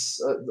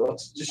 Let's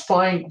just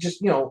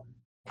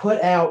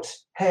put out,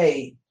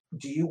 hey,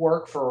 do you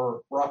work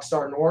for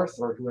Rockstar North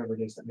or whoever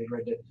it is that made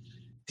Red Dead?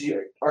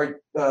 Do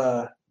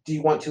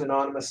you want to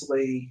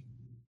anonymously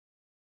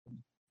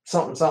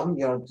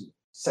something,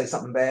 say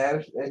something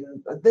bad?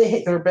 And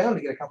they're bound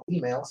to get a couple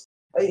emails.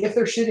 If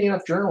they're shitty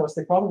enough journalists,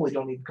 they probably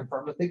don't even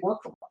confirm that they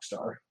work for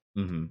Rockstar.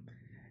 Mm-hmm.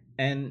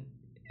 And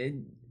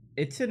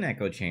it's an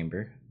echo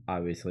chamber,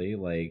 obviously.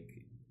 Like,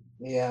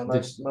 yeah,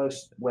 most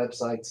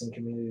websites and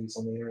communities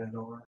on the internet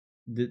are.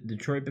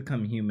 Detroit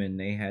Become Human,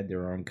 they had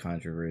their own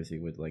controversy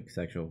with like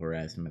sexual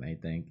harassment, I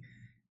think,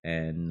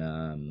 and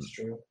That's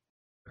true.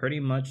 Pretty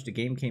much the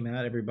game came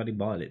out, everybody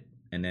bought it,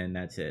 and then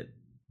that's it.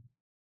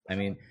 I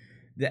mean,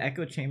 the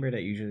echo chamber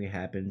that usually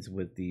happens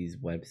with these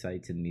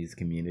websites and these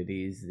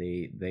communities,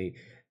 they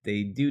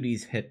do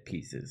these hit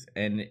pieces,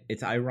 and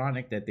it's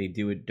ironic that they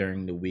do it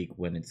during the week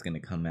when it's going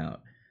to come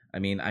out. I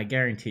mean, I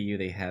guarantee you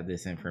they have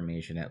this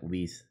information at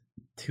least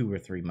 2 or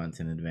 3 months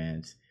in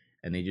advance,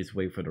 and they just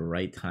wait for the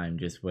right time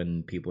just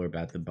when people are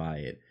about to buy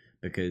it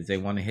because they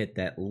want to hit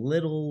that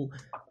little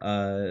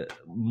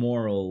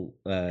moral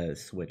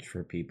switch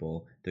for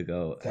people to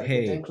go,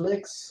 hey,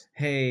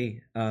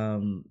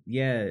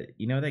 yeah,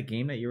 you know that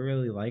game that you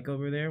really like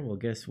over there? Well,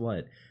 guess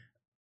what?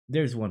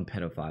 There's one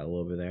pedophile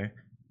over there.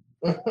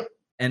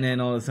 And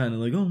then all of a sudden,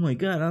 like, oh my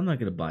god, I'm not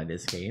going to buy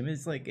this game.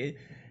 It's like,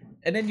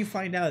 and then you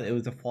find out it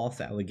was a false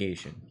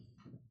allegation.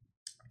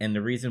 And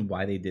the reason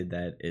why they did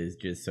that is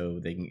just so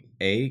they can,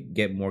 A,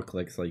 get more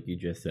clicks, like you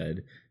just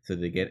said, so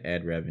they get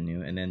ad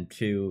revenue, and then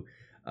 2,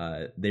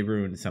 they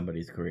ruin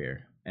somebody's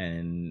career,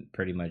 and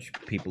pretty much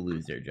people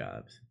lose their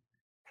jobs.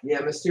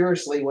 Yeah,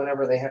 mysteriously,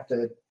 whenever they have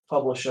to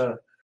publish a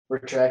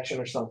retraction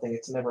or something,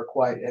 it's never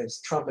quite as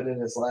trumpeted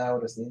as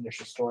loud as the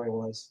initial story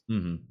was.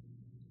 Mm-hmm.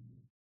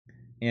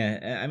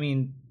 Yeah, I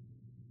mean,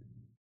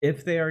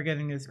 if they are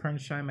getting this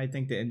crunch time, I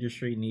think the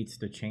industry needs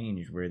to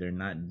change where they're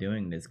not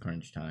doing this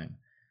crunch time,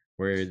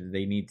 where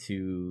they need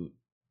to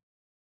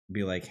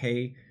be like,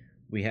 hey,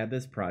 we have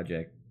this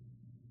project.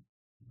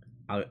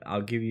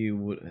 I'll give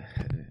you,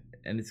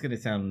 and it's going to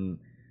sound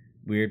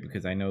weird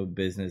because I know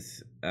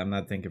business, I'm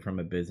not thinking from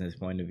a business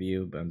point of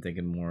view, but I'm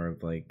thinking more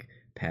of like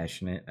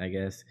passionate, I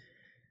guess,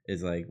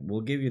 is like, we'll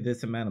give you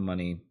this amount of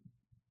money,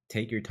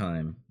 take your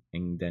time,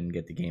 and then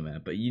get the game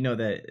out. But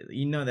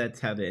that's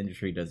how the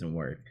industry doesn't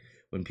work.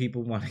 When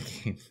people want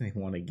a game, they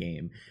want a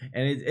game.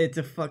 And it's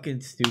a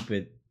fucking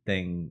stupid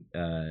thing,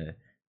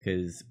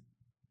 because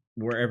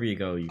wherever you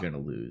go, you're going to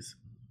lose.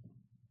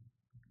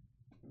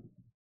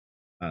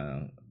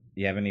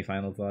 You have any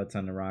final thoughts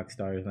on the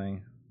Rockstar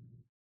thing?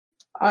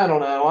 I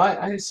don't know.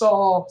 I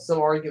saw some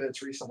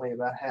arguments recently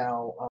about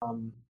how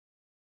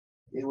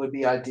it would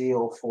be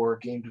ideal for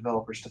game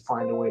developers to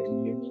find a way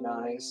to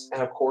unionize.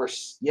 And of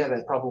course, yeah,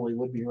 that probably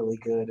would be really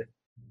good.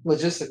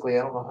 Logistically,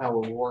 I don't know how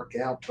it will work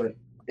out, but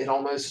it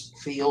almost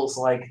feels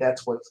like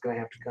that's what it's going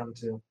to have to come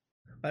to.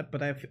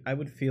 I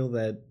would feel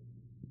that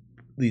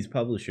these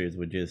publishers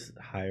would just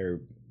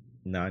hire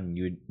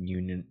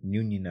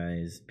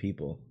non-unionized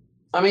people.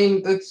 I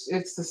mean,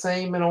 it's the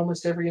same in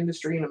almost every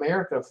industry in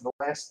America for the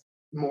last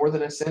more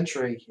than a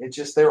century. It's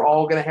just they're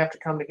all going to have to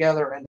come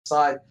together and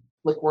decide,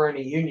 look, we're in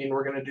a union,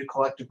 we're going to do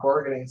collective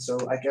bargaining.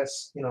 So I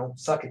guess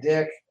suck a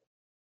dick,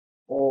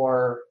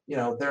 or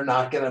they're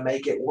not going to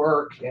make it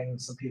work, and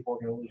some people are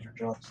going to lose their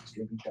jobs. It's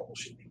going to be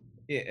troubleshooting.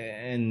 Yeah,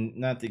 and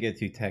not to get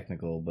too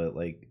technical, but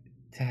like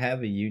to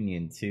have a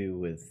union too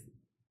with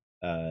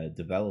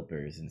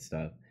developers and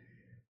stuff.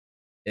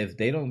 If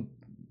they don't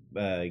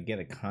get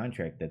a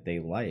contract that they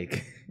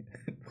like,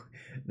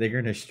 they're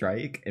gonna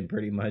strike and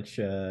pretty much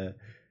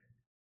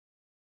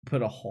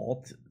put a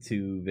halt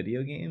to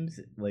video games.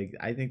 Like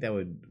I think that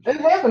would.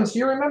 It happens. Do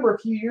you remember a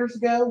few years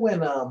ago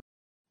when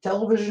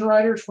television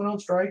writers went on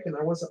strike and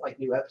there wasn't like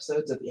new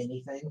episodes of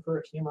anything for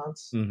a few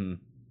months? Mm-hmm.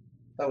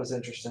 That was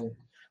interesting.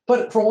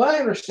 But from what I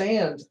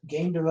understand,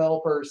 game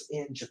developers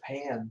in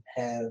Japan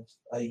have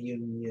a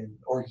union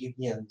or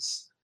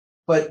unions,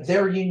 but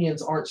their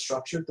unions aren't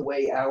structured the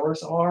way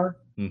ours are.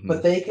 Mm-hmm.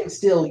 But they can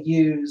still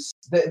use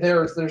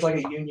there's like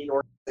a union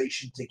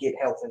organization to get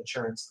health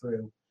insurance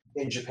through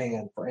in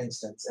Japan, for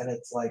instance, and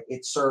it's like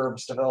it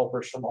serves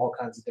developers from all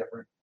kinds of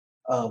different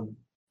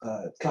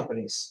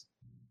companies.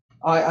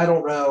 I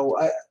don't know.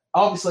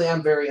 Obviously,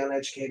 I'm very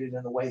uneducated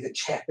in the way that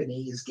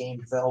Japanese game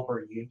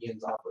developer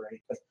unions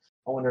operate, but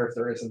I wonder if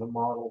there isn't a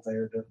model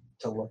there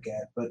to look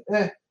at. But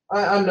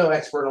I'm no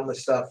expert on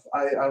this stuff.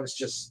 I was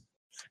just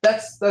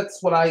that's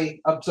what I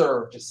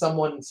observed.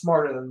 Someone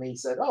smarter than me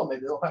said, "Oh,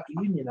 maybe they'll have to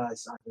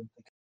unionize."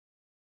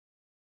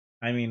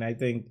 I mean, I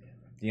think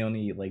the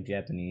only like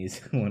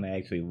Japanese one I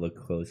actually looked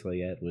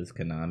closely at was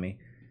Konami,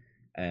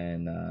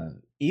 and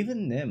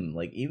even them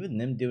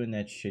doing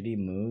that shitty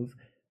move,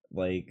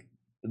 like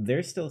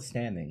they're still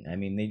standing. I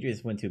mean, they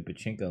just went to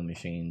pachinko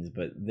machines,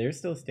 but they're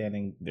still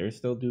standing. They're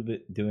still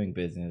doing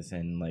business,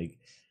 and like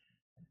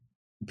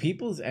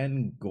people's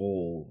end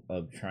goal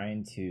of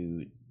trying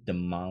to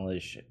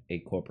demolish a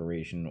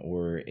corporation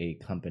or a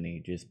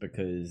company just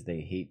because they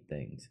hate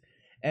things.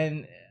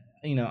 And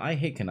I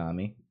hate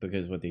Konami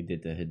because what they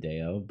did to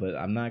Hideo, but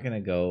I'm not gonna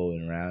go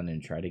around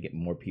and try to get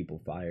more people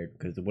fired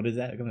because what is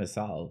that gonna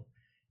solve?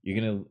 You're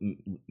gonna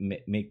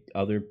make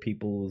other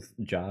people's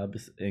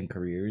jobs and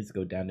careers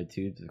go down the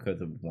tubes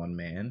because of one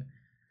man.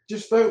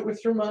 Just vote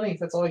with your money.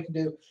 That's all you can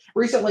do.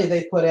 Recently,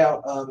 they put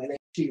out an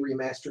HD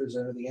remaster of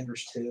Zone of the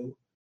Enders 2,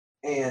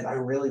 and I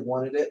really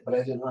wanted it, but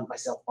I didn't let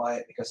myself buy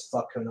it because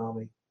fuck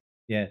Konami.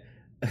 Yeah.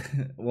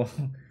 Well,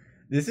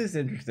 this is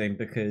interesting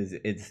because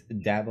it's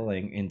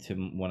dabbling into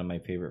one of my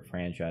favorite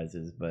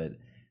franchises, but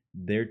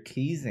they're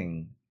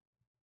teasing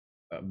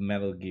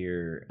Metal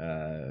Gear,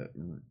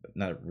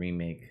 not a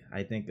remake.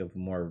 I think of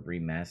more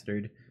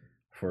remastered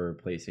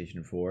for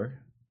PlayStation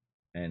 4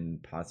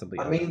 and possibly.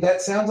 I mean,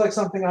 that sounds like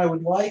something I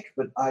would like,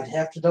 but I'd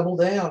have to double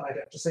down. I'd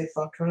have to say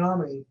fuck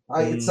Konami.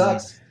 It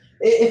sucks.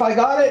 If I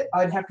got it,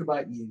 I'd have to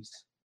buy it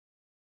used.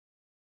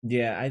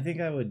 Yeah, I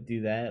think I would do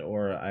that,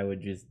 or I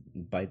would just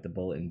bite the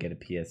bullet and get a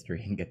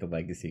PS3 and get the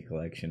Legacy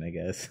Collection, I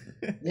guess.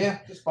 Yeah,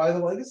 just buy the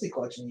Legacy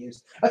Collection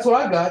used. That's what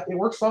I got. It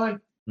works fine.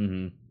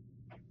 Mm-hmm.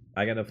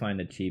 I gotta find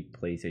a cheap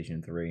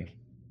PlayStation 3.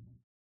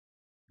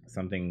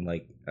 Something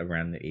like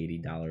around the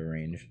 $80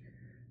 range.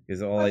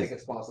 Because I think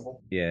it's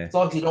possible. Yeah. As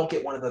long as you don't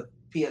get one of the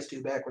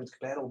PS2 backwards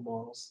compatible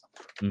models.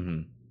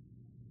 Mm-hmm.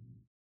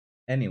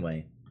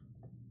 Anyway.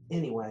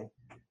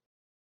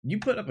 You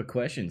put up a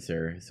question,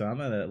 sir, so I'm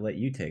gonna let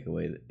you take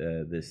away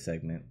this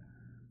segment.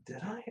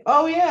 Did I?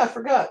 Oh yeah, I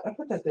forgot. I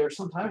put that there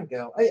some time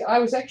ago. I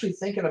was actually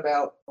thinking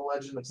about The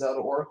Legend of Zelda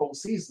Oracle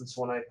Seasons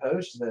when I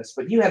posed this,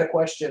 but you had a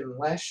question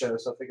last show,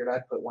 so I figured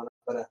I'd put one up.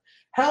 But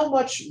how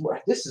much?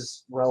 This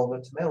is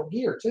relevant to Metal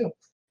Gear too.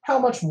 How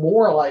much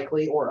more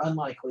likely or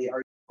unlikely are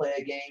you to play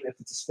a game if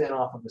it's a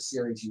spin-off of a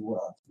series you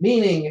love?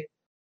 Meaning,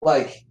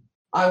 like,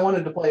 I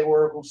wanted to play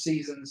Oracle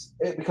Seasons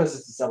because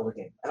it's a Zelda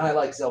game, and I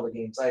like Zelda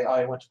games.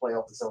 I went to play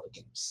all the Zelda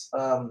games.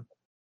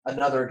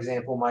 Another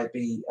example might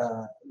be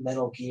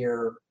Metal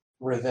Gear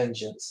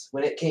Revengeance.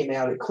 When it came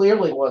out, it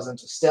clearly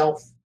wasn't a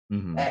stealth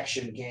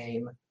action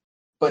game,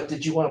 but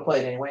did you want to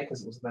play it anyway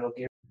because it was Metal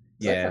Gear?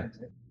 Yeah.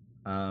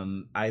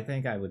 I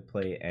think I would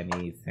play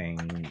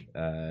anything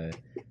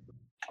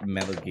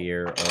Metal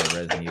Gear or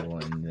Resident Evil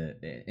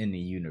in the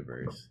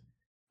universe.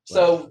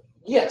 So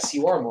yes,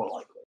 you are more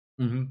likely.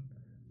 Mm-hmm.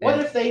 What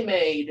if they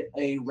made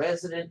a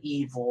Resident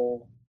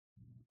Evil,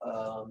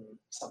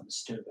 something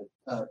stupid,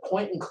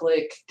 point and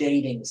click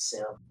dating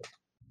sim?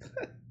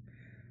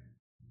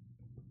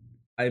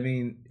 I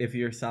mean, if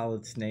you're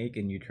Solid Snake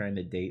and you're trying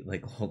to date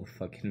like all the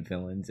fucking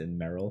villains in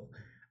Meryl,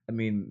 I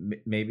mean,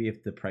 maybe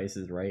if the price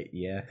is right,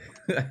 yeah.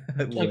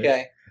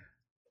 Okay.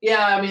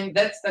 Yeah, I mean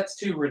that's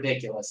too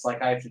ridiculous.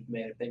 Like I have to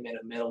admit, if they made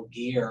a Metal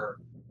Gear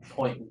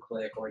point and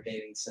click or a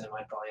dating sim,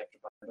 I'd probably have to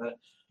buy it.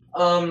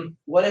 But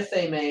what if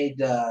they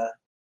made?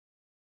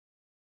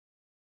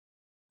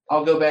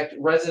 I'll go back to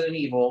Resident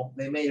Evil.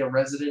 They made a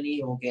Resident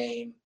Evil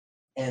game,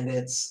 and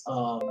it's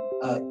a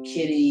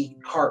kitty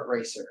kart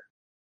racer.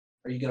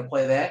 Are you gonna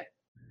play that?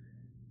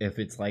 If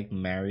it's like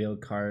Mario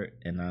Kart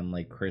and I'm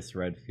like Chris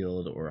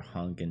Redfield or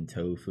Hunk and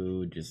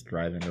Tofu just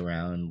driving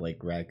around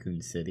like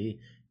Raccoon City,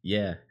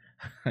 yeah,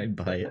 I'd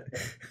buy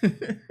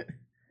it.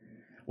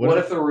 What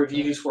if the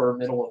reviews were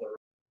middle of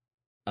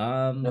the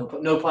um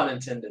no pun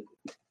intended.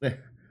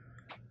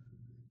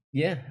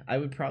 Yeah, I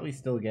would probably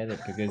still get it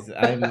because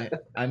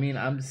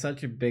I'm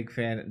such a big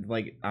fan.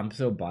 Like, I'm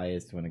so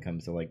biased when it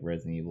comes to like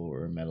Resident Evil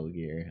or Metal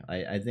Gear.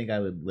 I think I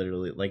would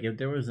literally like if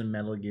there was a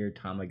Metal Gear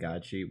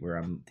Tamagotchi where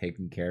I'm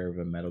taking care of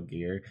a Metal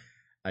Gear,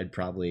 I'd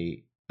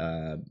probably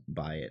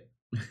buy it.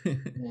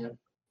 Yeah.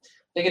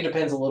 I think it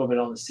depends a little bit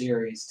on the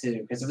series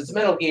too. Because if it's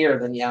Metal Gear,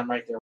 then yeah, I'm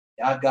right there.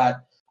 I've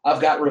got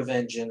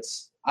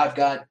Revengeance. I've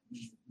got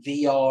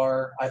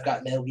VR. I've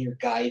got Metal Gear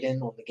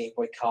Gaiden on the Game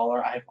Boy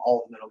Color. I have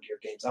all the Metal Gear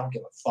games. I don't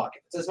give a fuck.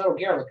 If it says Metal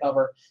Gear on the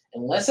cover,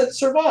 unless it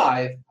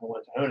Survive, I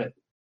want to own it.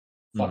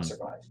 Fuck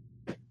Survive.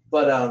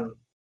 But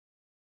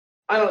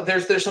I don't.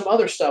 There's some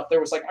other stuff. There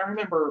was like I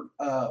remember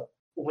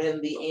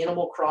when the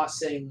Animal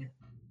Crossing.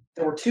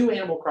 There were two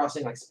Animal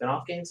Crossing like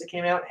spin-off games that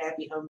came out.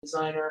 Happy Home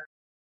Designer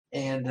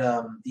and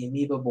the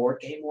Amiibo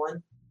board game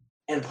one.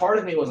 And part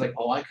of me was like,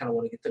 oh, I kind of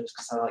want to get those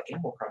because I like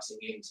Animal Crossing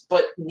games.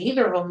 But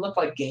neither of them looked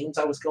like games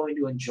I was going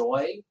to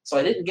enjoy. So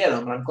I didn't get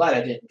them, and I'm glad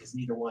I didn't because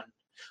neither one.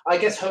 I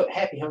guess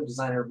Happy Home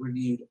Designer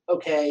reviewed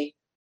okay,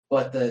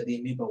 but the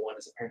Amiibo one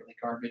is apparently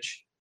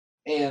garbage.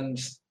 And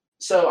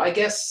so I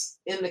guess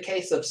in the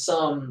case of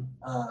some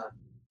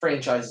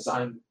franchises,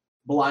 I'm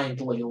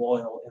blindly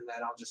loyal in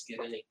that I'll just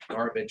get any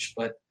garbage.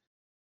 But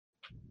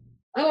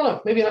I don't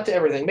know. Maybe not to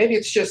everything. Maybe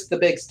it's just the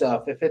big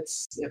stuff. If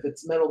it's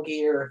Metal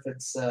Gear, if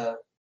it's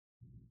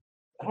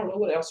I don't know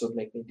what else would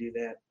make me do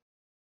that.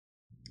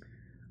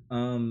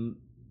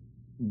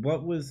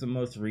 What was the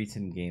most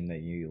recent game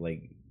that you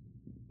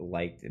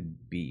liked and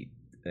beat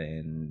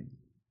and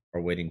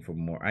are waiting for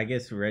more? I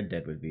guess Red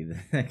Dead would be the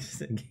next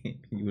game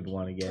you would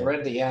want to get.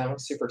 Red Dead, yeah, I'm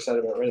super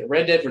excited about Red Dead.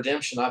 Red Dead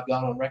Redemption, I've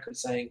gone on record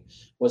saying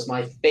was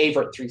my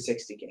favorite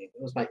 360 game.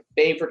 It was my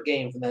favorite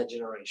game from that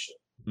generation.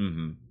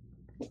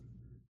 Mm-hmm.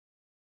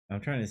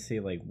 I'm trying to see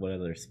like what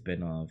other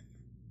spin-off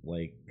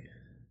like.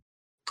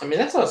 I mean,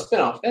 that's not a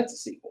spin-off. That's a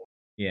sequel.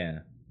 Yeah.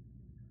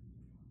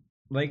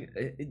 Like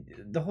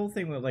the whole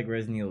thing with like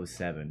Resident Evil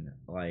 7,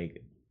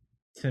 like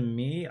to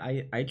me,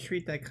 I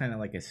treat that kind of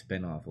like a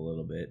spin-off a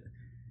little bit.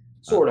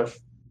 Sort of.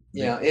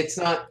 Yeah, it's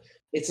not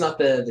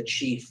the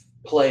chief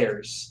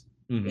players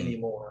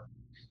anymore.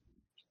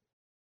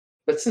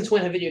 But since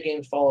when have video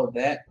games followed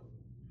that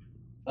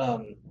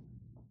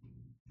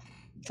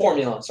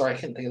formula? Sorry, I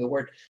couldn't think of the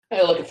word.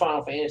 I look at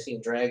Final Fantasy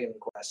and Dragon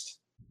Quest.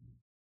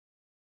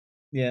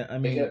 Yeah, I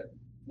mean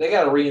they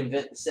got to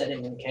reinvent the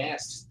setting and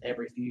cast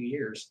every few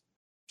years.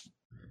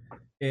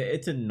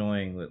 It's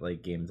annoying with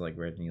like games like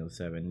Resident Evil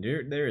 7.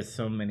 There is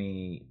so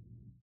many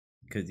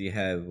because you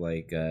have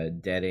like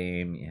Dead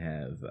Aim, you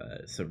have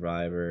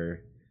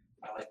Survivor.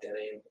 I like Dead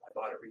Aim. I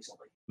bought it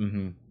recently.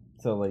 Mm-hmm.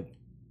 So like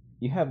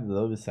you have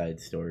those side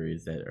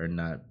stories that are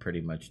not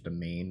pretty much the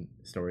main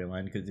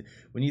storyline. Because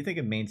when you think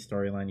of main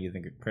storyline, you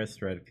think of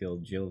Chris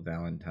Redfield, Jill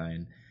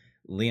Valentine,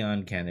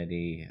 Leon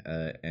Kennedy,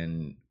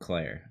 and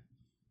Claire.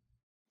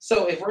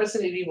 So if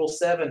Resident Evil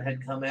 7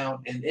 had come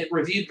out and it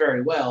reviewed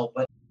very well,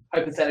 but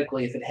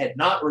hypothetically, if it had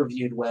not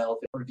reviewed well,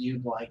 if it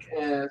reviewed like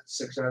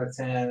 6 out of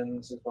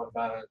 10, 6.5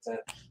 out of 10,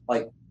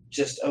 like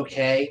just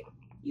okay,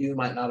 you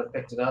might not have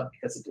picked it up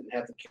because it didn't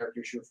have the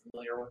characters you're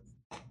familiar with.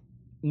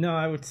 No,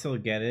 I would still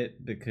get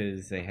it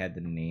because they had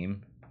the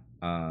name.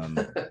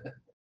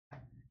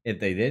 If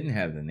they didn't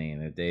have the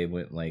name, if they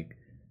went like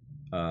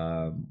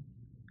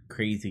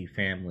crazy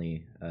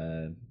family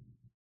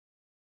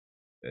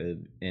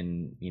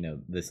in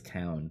this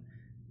town,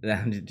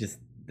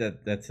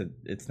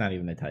 it's not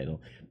even a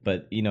title,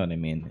 but you know what I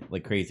mean,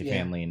 like crazy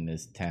family in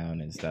this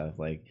town and stuff.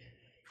 Like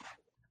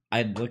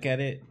I'd look at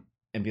it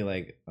and be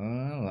like,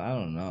 oh, I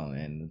don't know,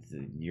 and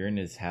you're in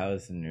this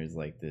house and there's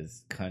like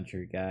this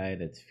country guy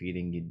that's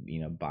feeding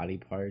you body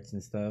parts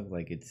and stuff.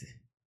 Like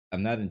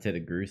I'm not into the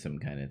gruesome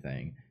kind of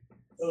thing.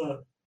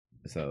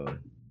 So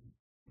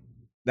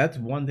that's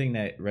one thing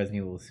that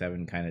Resident Evil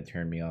 7 kind of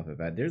turned me off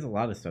about. There's a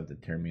lot of stuff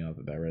that turned me off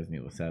about Resident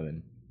Evil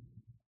 7.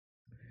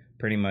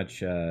 Pretty much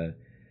the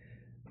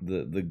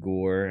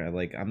gore.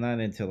 I'm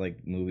not into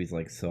like movies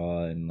like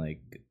Saw and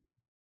like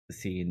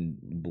seeing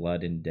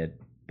blood and dead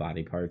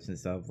body parts and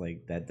stuff.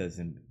 Like that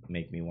doesn't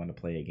make me want to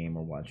play a game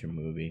or watch a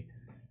movie.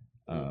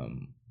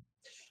 I'm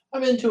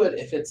into it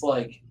if it's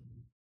like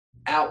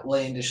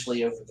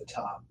outlandishly over the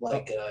top,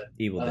 like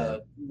Evil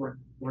Dead.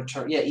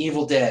 Return. Yeah,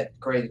 Evil Dead,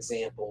 great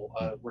example.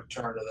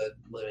 Return of the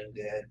Living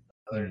Dead,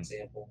 another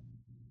example.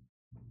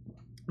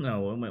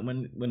 No,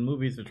 when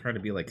movies are trying to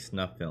be like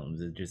snuff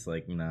films, it's just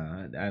like,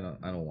 nah, I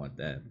don't want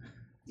that.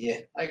 Yeah,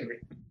 I agree.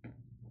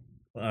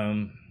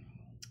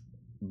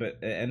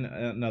 but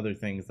and other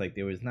things like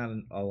there was not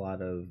a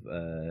lot of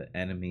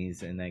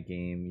enemies in that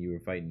game. You were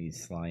fighting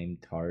these slime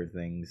tar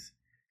things,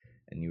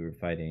 and you were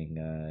fighting.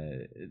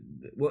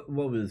 What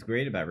was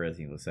great about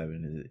Resident Evil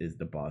 7 is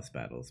the boss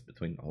battles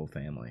between the whole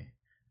family.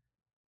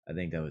 I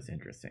think that was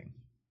interesting,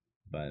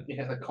 but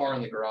Yeah, the car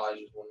in the garage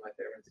is one of my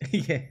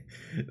favorites. yeah,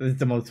 it's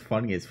the most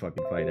funniest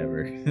fucking fight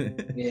ever.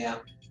 Yeah.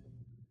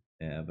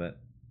 Yeah, but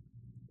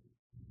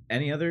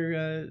any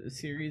other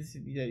series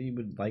that you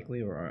would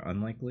likely or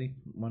unlikely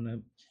want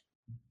to?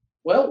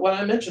 Well, when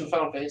I mentioned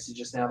Final Fantasy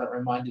just now, that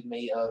reminded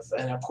me of,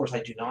 and of course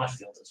I do not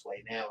feel this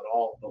way now at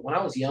all, but when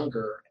I was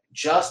younger,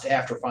 just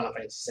after Final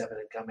Fantasy VII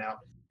had come out,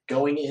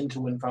 going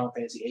into when Final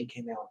Fantasy VIII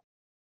came out,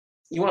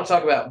 you want to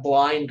talk about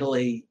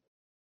blindly,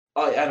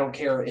 I don't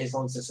care as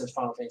long as it says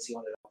Final Fantasy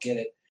on it, I'll get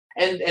it.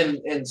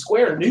 And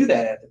Square knew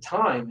that at the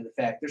time. In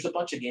fact, there's a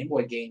bunch of Game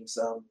Boy games,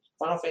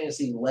 Final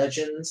Fantasy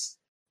Legends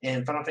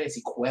and Final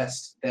Fantasy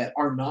Quest, that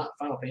are not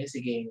Final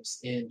Fantasy games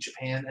in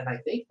Japan, and I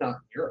think not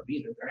in Europe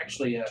either. They're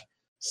actually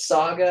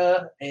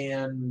Saga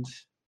and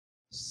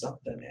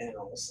something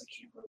else. I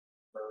can't remember.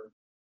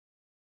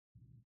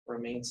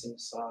 Romancing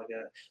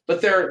Saga,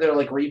 but they're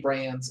like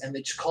rebrands, and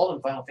they just called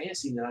them Final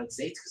Fantasy in the United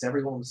States because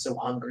everyone was so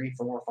hungry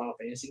for more Final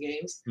Fantasy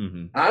games.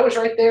 Mm-hmm. I was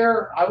right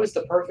there. I was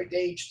the perfect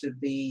age to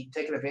be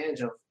taken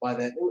advantage of by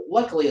that.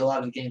 Luckily, a lot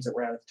of the games that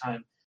were out at the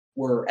time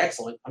were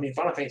excellent. I mean,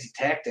 Final Fantasy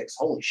Tactics,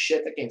 holy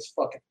shit, that game's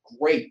fucking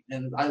great,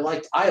 and I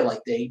liked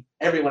it.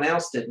 Everyone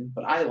else didn't,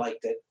 but I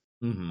liked it.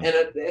 Mm-hmm. And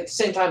at the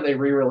same time, they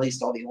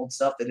re-released all the old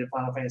stuff. They did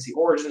Final Fantasy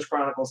Origins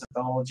Chronicles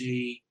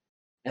Anthology,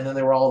 and then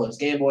there were all those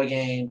Game Boy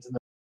games, and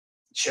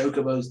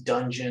Chocobo's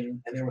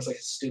Dungeon, and there was like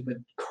a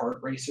stupid kart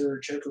racer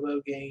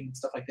Chocobo game and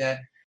stuff like that.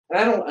 And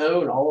I don't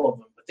own all of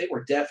them, but they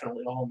were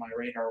definitely all on my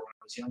radar when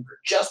I was younger,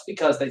 just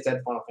because they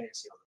said Final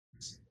Fantasy on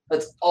them.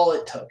 That's all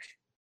it took.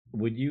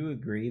 Would you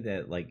agree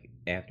that like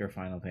after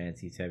Final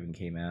Fantasy VII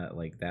came out,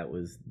 like that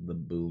was the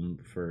boom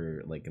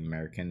for like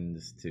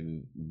Americans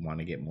to want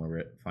to get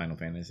more Final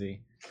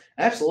Fantasy?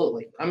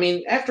 Absolutely. I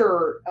mean,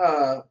 after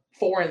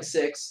 4 and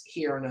 6,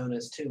 here known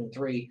as 2 and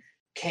 3,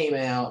 came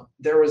out,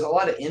 there was a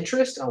lot of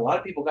interest, and a lot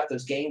of people got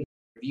those games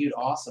reviewed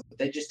awesome, but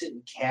they just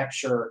didn't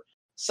capture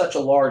such a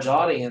large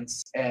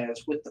audience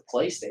as with the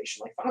PlayStation.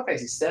 Like Final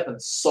Fantasy VII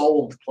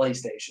sold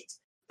PlayStations.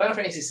 Final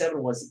Fantasy VII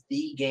was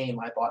the game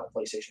I bought a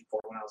PlayStation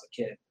for when I was a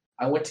kid.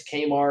 I went to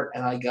Kmart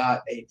and I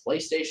got a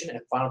PlayStation and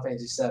Final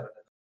Fantasy VII. And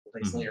a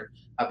couple days later,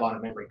 I bought a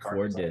memory card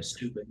because I was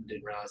stupid and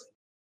didn't realize it.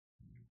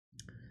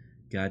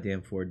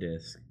 Goddamn 4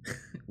 discs.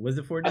 Was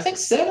it 4 discs? I think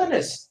 7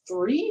 is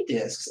 3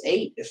 discs.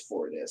 8 is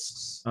 4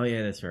 discs. Oh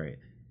yeah, that's right.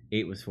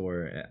 8 was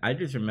 4. I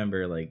just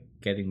remember like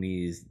getting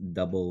these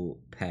double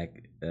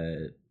pack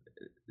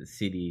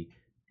CD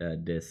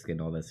disc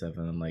and all that stuff,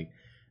 and I'm like,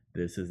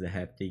 this is a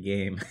hefty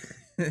game.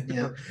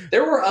 Yeah,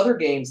 there were other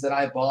games that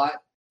I bought.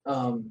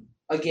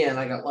 Again,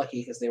 I got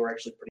lucky because they were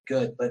actually pretty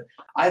good. But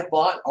I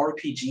bought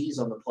RPGs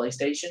on the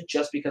PlayStation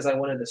just because I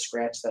wanted to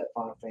scratch that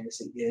Final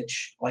Fantasy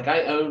itch. Like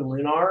I own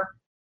Lunar,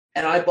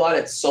 and I bought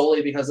it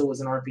solely because it was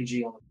an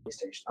RPG on the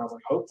PlayStation. I was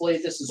like, hopefully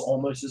this is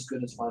almost as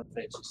good as Final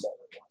Fantasy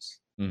VII was.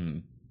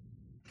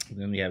 Mm-hmm.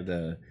 Then we have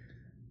the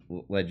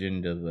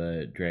Legend of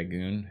the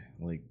Dragoon,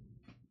 like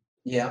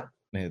yeah.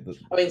 I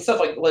mean, stuff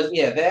like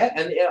that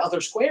and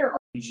other Square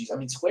RPGs. I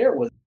mean, Square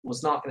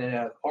was knocking it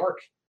out of the park.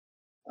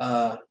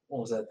 What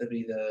was that? That'd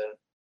be the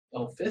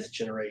 5th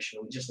generation.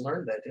 We just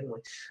learned that, didn't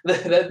we?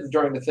 That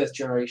during the 5th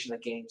generation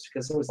of games,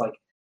 because there was like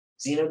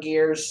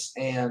Xenogears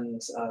and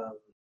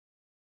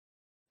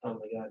oh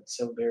my god, it's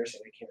so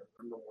embarrassing. I can't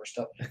remember more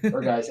stuff.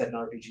 Our guys had an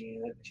RPG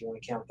in it, if you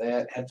want to count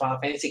that. Had Final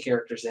Fantasy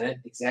characters in it.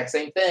 Exact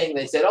same thing.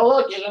 They said, "Oh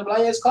look, you're gonna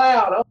play as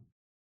Cloud." Oh.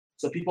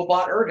 So people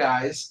bought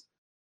guys.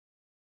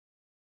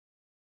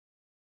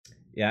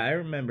 Yeah, I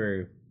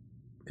remember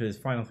because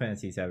Final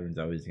Fantasy VII is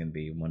always going to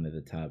be one of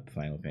the top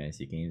Final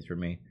Fantasy games for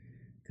me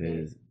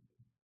because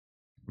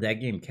that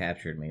game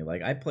captured me.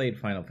 Like I played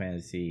Final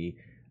Fantasy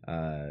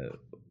 1,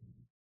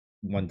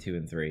 2,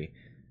 and 3,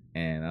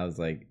 and I was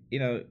like,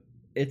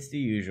 it's the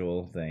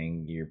usual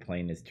thing. You're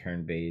playing as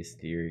turn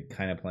based. You're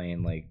kind of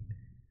playing like,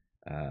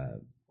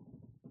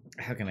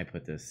 how can I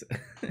put this?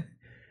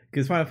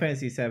 Because Final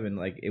Fantasy VII,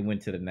 like it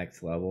went to the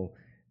next level.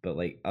 But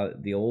like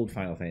the old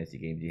Final Fantasy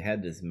games, you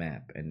had this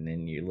map, and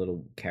then your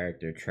little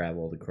character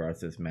traveled across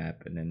this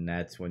map, and then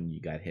that's when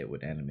you got hit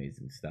with enemies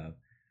and stuff.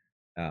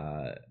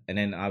 And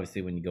then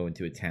obviously when you go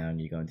into a town,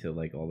 you go into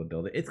like all the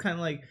buildings. It's kind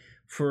of like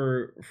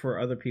for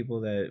other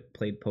people that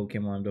played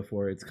Pokemon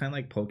before, it's kind of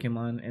like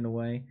Pokemon in a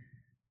way.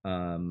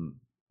 When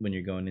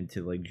you're going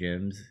into like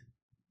gyms,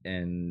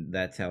 and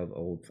that's how the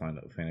old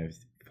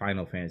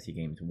Final Fantasy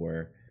games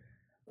were.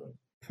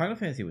 Final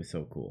Fantasy was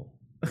so cool.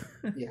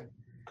 Yeah.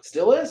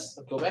 Still is.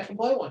 Go back and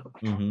play one.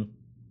 Mm-hmm.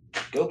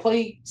 Go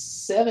play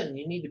 7.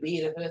 You need to be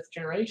in a 5th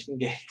generation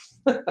game.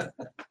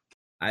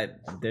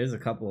 There's a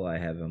couple I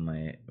have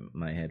in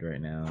my head right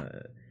now.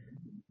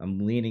 I'm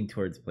leaning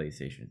towards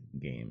PlayStation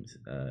games.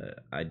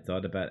 I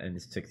thought about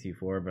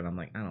N64, but I'm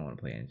like, I don't want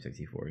to play an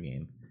N64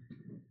 game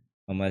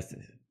unless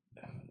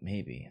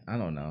maybe I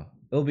don't know.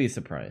 It'll be a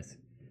surprise.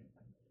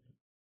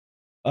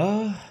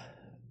 Uh,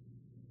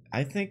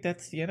 I think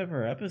that's the end of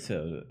our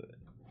episode.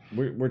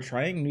 We're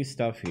trying new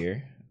stuff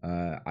here.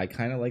 I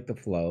kind of like the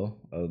flow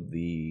of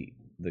the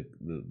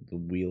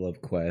wheel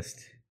of quest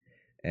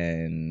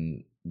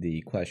and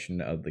the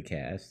question of the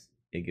cast.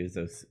 It gives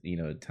us,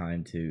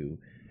 time to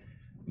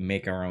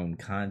make our own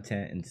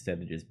content instead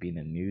of just being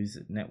a news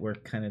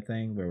network kind of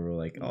thing where we're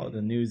like, oh,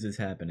 the news is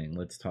happening,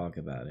 let's talk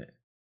about it.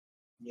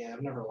 Yeah,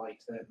 I've never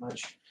liked that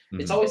much.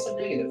 It's Mhm. always a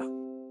negative.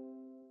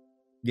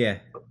 Yeah,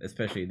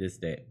 especially this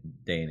day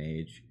and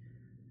age.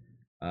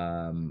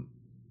 Um,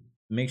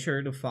 Make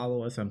sure to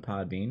follow us on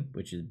Podbean,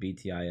 which is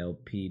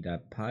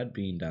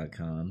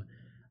btilp.podbean.com.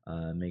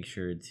 Make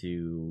sure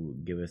to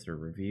give us a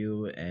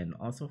review and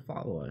also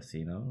follow us,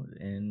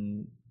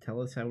 and tell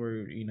us how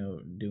we're,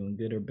 doing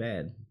good or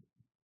bad.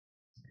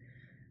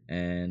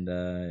 And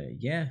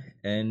yeah,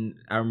 and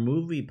our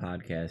movie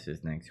podcast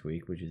is next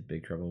week, which is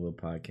Big Trouble in Little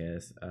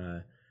Podcast.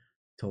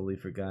 Totally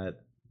forgot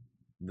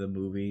the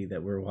movie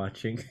that we're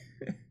watching,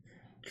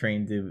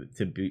 Train to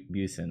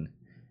Busan.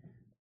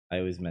 I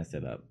always mess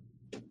it up.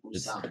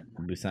 It's Busan.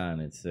 Busan.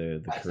 It's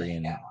the I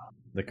think,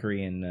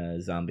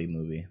 Korean zombie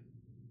movie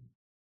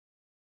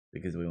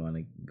because we want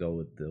to go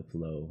with the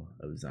flow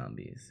of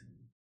zombies.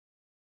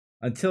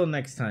 Until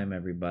next time,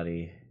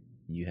 everybody.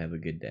 You have a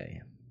good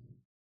day.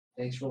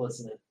 Thanks for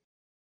listening.